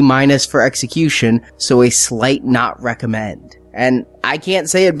 but C- for execution, so a slight not recommend. And I can't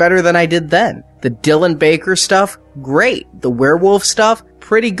say it better than I did then. The Dylan Baker stuff, great. The werewolf stuff,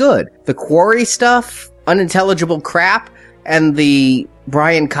 pretty good. The Quarry stuff, unintelligible crap. And the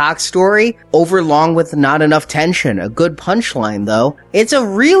Brian Cox story, overlong with not enough tension. A good punchline, though. It's a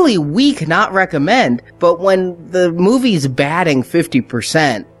really weak not recommend, but when the movie's batting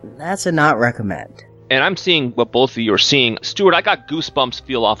 50%, that's a not recommend. And I'm seeing what both of you are seeing. Stuart, I got goosebumps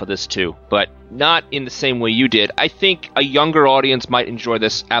feel off of this too, but not in the same way you did. I think a younger audience might enjoy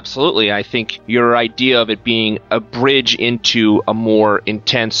this, absolutely. I think your idea of it being a bridge into a more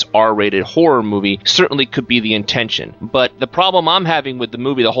intense R-rated horror movie certainly could be the intention. But the problem I'm having with the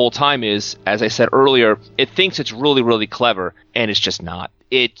movie the whole time is, as I said earlier, it thinks it's really, really clever, and it's just not.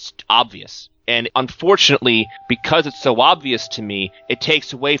 It's obvious. And unfortunately, because it's so obvious to me, it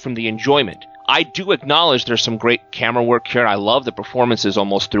takes away from the enjoyment. I do acknowledge there's some great camera work here. I love the performances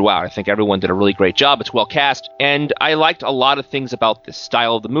almost throughout. I think everyone did a really great job. It's well cast. And I liked a lot of things about the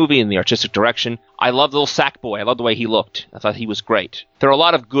style of the movie and the artistic direction. I love the little sack boy. I love the way he looked. I thought he was great. There are a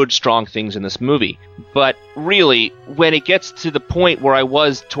lot of good, strong things in this movie. But really, when it gets to the point where I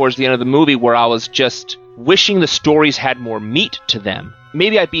was towards the end of the movie where I was just wishing the stories had more meat to them,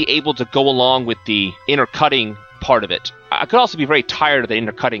 maybe I'd be able to go along with the intercutting part of it. I could also be very tired of the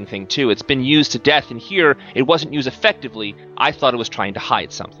intercutting thing too. It's been used to death, and here it wasn't used effectively. I thought it was trying to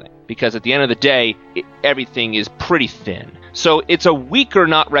hide something, because at the end of the day, everything is pretty thin. So it's a weaker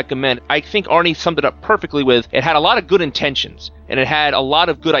not recommend. I think Arnie summed it up perfectly with, it had a lot of good intentions, and it had a lot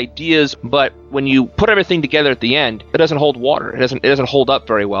of good ideas, but when you put everything together at the end, it doesn't hold water. It doesn't hold up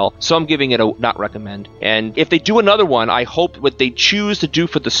very well. So I'm giving it a not recommend. And if they do another one, I hope what they choose to do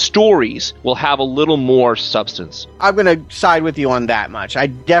for the stories will have a little more substance. I'm going to side with you on that much. I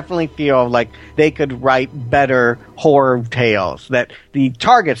definitely feel like they could write better horror tales, that the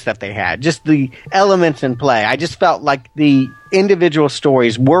targets that they had, just the elements in play. I just felt like the individual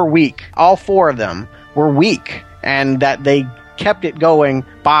stories were weak. All four of them were weak, and that they kept it going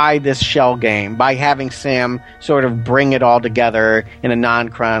by this shell game, by having Sam sort of bring it all together in a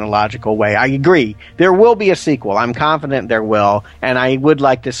non-chronological way. I agree. There will be a sequel. I'm confident there will, and I would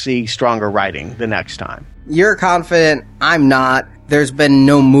like to see stronger writing the next time. You're confident. I'm not. There's been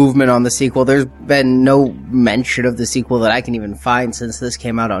no movement on the sequel. There's been no mention of the sequel that I can even find since this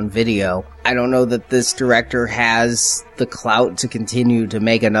came out on video. I don't know that this director has the clout to continue to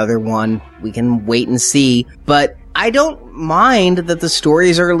make another one. We can wait and see. But I don't mind that the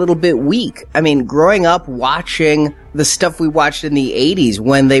stories are a little bit weak. I mean, growing up watching the stuff we watched in the 80s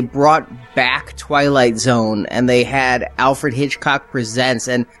when they brought back Twilight Zone and they had Alfred Hitchcock Presents,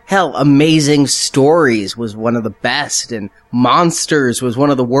 and hell, Amazing Stories was one of the best, and Monsters was one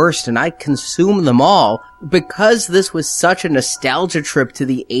of the worst, and I consumed them all. Because this was such a nostalgia trip to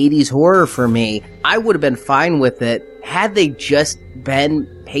the 80s horror for me, I would have been fine with it had they just been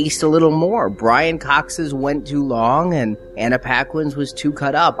paced a little more. Brian Cox's went too long and Anna Paquin's was too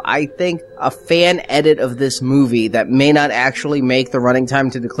cut up. I think a fan edit of this movie that may not actually make the running time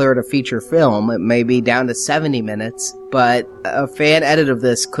to declare it a feature film, it may be down to 70 minutes, but a fan edit of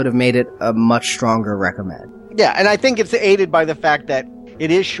this could have made it a much stronger recommend. Yeah, and I think it's aided by the fact that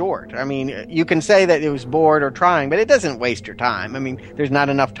it is short. I mean, you can say that it was bored or trying, but it doesn't waste your time. I mean, there's not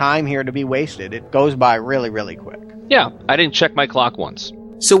enough time here to be wasted. It goes by really, really quick. Yeah, I didn't check my clock once.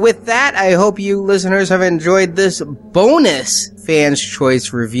 So with that, I hope you listeners have enjoyed this bonus Fan's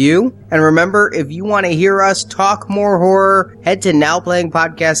Choice review. And remember, if you want to hear us talk more horror, head to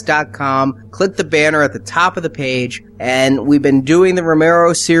nowplayingpodcast.com, click the banner at the top of the page, and we've been doing the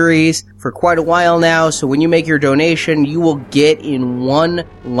Romero series for quite a while now, so when you make your donation, you will get in one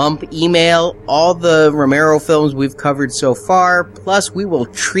lump email all the Romero films we've covered so far, plus we will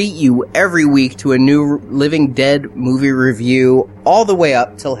treat you every week to a new Living Dead movie review all the way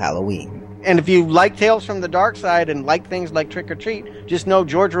up till Halloween. And if you like Tales from the Dark Side and like things like Trick or Treat, just know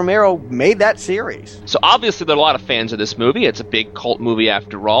George Romero made that series. So obviously there are a lot of fans of this movie. It's a big cult movie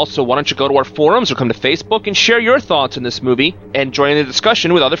after all. So why don't you go to our forums or come to Facebook and share your thoughts on this movie and join the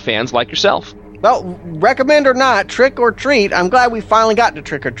discussion with other fans like yourself. Well, recommend or not, Trick or Treat, I'm glad we finally got to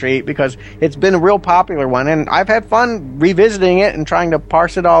Trick or Treat because it's been a real popular one, and I've had fun revisiting it and trying to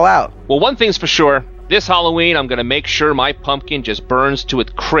parse it all out. Well, one thing's for sure, This Halloween, I'm going to make sure my pumpkin just burns to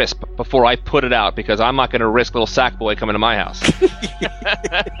its crisp before I put it out, because I'm not going to risk little Sackboy coming to my house.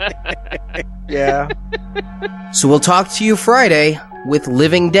 Yeah. So we'll talk to you Friday with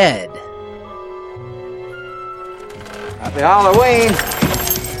Living Dead. Happy Halloween.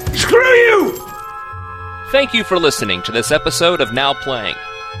 Screw you! Thank you for listening to this episode of Now Playing.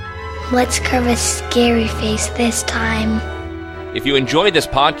 Let's carve a scary face this time. If you enjoyed this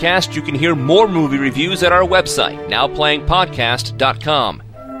podcast, you can hear more movie reviews at our website, nowplayingpodcast.com.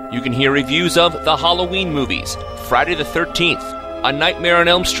 You can hear reviews of the Halloween movies, Friday the 13th, A Nightmare on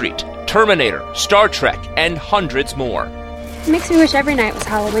Elm Street, Terminator, Star Trek, and hundreds more. It makes me wish every night was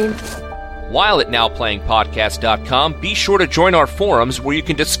Halloween. While at nowplayingpodcast.com, be sure to join our forums where you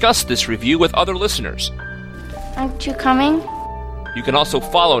can discuss this review with other listeners. Aren't you coming? You can also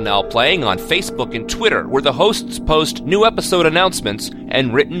follow Now Playing on Facebook and Twitter, where the hosts post new episode announcements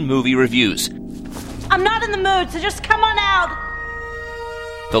and written movie reviews. I'm not in the mood, so just come on out.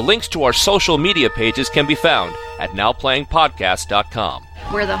 The links to our social media pages can be found at nowplayingpodcast.com.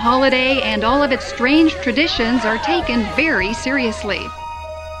 Where the holiday and all of its strange traditions are taken very seriously.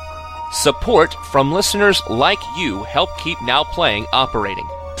 Support from listeners like you help keep Now Playing operating.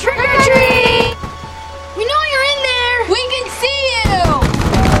 Trick or treat! We know you're in there! We can see you!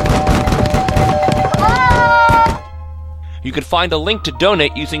 You can find a link to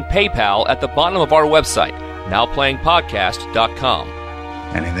donate using PayPal at the bottom of our website, nowplayingpodcast.com.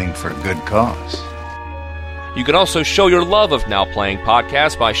 Anything for a good cause. You can also show your love of Now Playing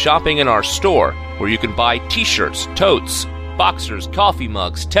Podcast by shopping in our store, where you can buy t-shirts, totes, boxers, coffee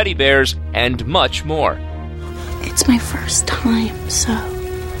mugs, teddy bears, and much more. It's my first time, so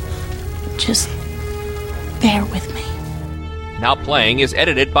just bear with me. Now Playing is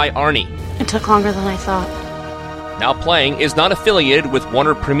edited by Arnie. It took longer than I thought. Now Playing is not affiliated with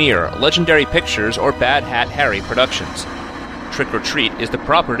Warner Premiere, Legendary Pictures, or Bad Hat Harry Productions. Trick or Treat is the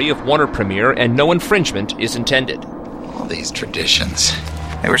property of Warner Premiere, and no infringement is intended. All these traditions,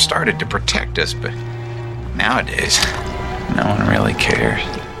 they were started to protect us, but nowadays, no one really cares.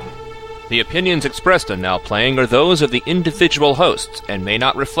 The opinions expressed on Now Playing are those of the individual hosts and may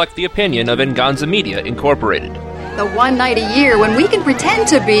not reflect the opinion of Venganza Media Incorporated. The one night a year when we can pretend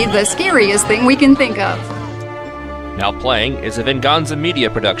to be the scariest thing we can think of. Now Playing is a Venganza Media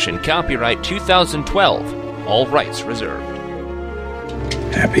production, copyright 2012, all rights reserved.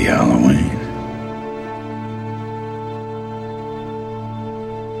 Happy Halloween.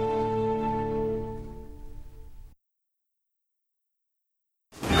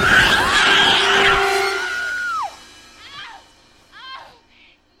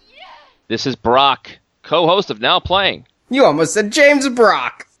 This is Brock, co-host of Now Playing. You almost said James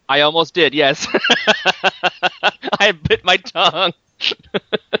Brock. I almost did, yes. I bit my tongue.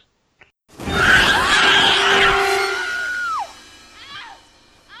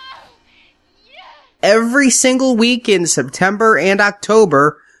 Every single week in September and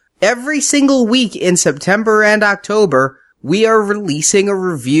October, we are releasing a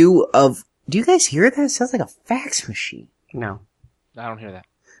review of... Do you guys hear that? It sounds like a fax machine. No. I don't hear that.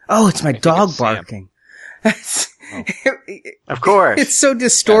 Oh, it's my dog it's Sam. barking. Of course. It's so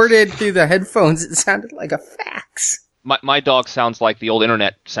distorted through the headphones, it sounded like a fax. My dog sounds like the old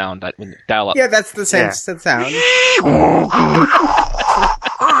internet sound when you dial up. Yeah, that's the same sound.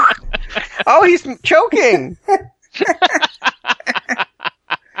 Oh, he's choking.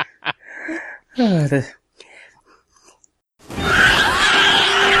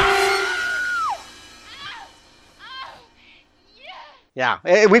 Yeah,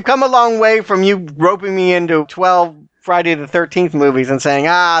 we've come a long way from you roping me into 12 Friday the 13th movies and saying,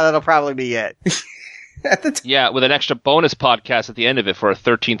 that'll probably be it. Yeah, with an extra bonus podcast at the end of it for a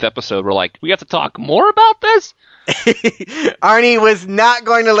 13th episode. We're like, we have to talk more about this? Arnie was not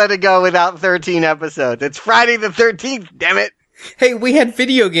going to let it go without 13 episodes. It's Friday the 13th, damn it. Hey, we had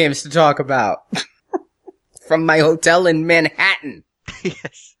video games to talk about. From my hotel in Manhattan.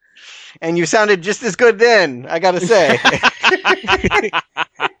 Yes. And you sounded just as good then, I gotta say.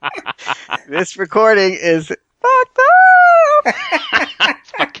 This recording is fucked up.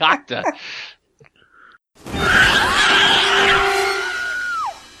 It's fakakta.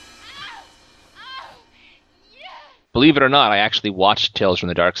 Believe it or not, I actually watched Tales from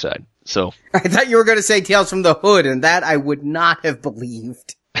the Dark Side. So I thought you were going to say Tales from the Hood, and that I would not have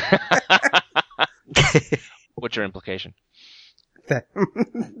believed. What's your implication?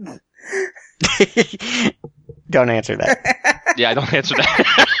 Don't answer that. Yeah, don't answer that.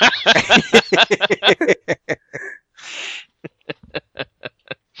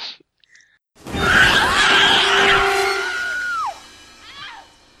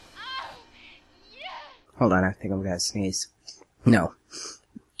 Hold on, I think I'm gonna sneeze. No.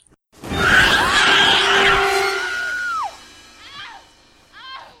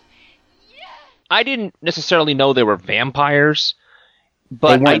 I didn't necessarily know they were vampires,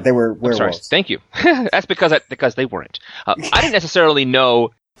 but they weren't. They were werewolves. Sorry, thank you. That's because they weren't. I didn't necessarily know.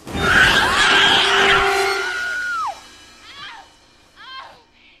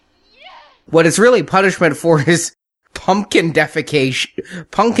 What it's really punishment for is pumpkin defecation.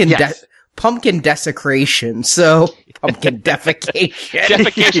 Pumpkin desecration. So pumpkin defecation.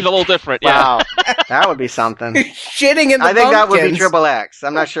 Defecation's a little different. Yeah. Wow, that would be something. Shitting in the I think that would be pumpkins. Triple X.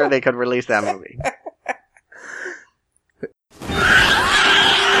 I'm not sure they could release that movie.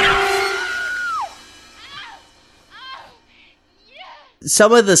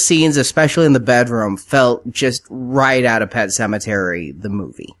 Some of the scenes, especially in the bedroom, felt just right out of Pet Sematary, the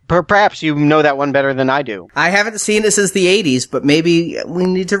movie. Perhaps you know that one better than I do. I haven't seen it since the 80s, but maybe we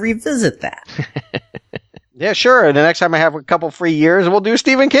need to revisit that. Yeah, sure. The next time I have a couple free years, we'll do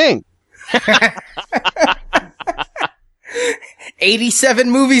Stephen King.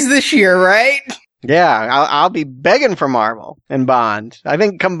 87 movies this year, right? Yeah, I'll be begging for Marvel and Bond. I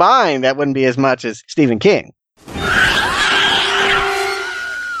think combined, that wouldn't be as much as Stephen King.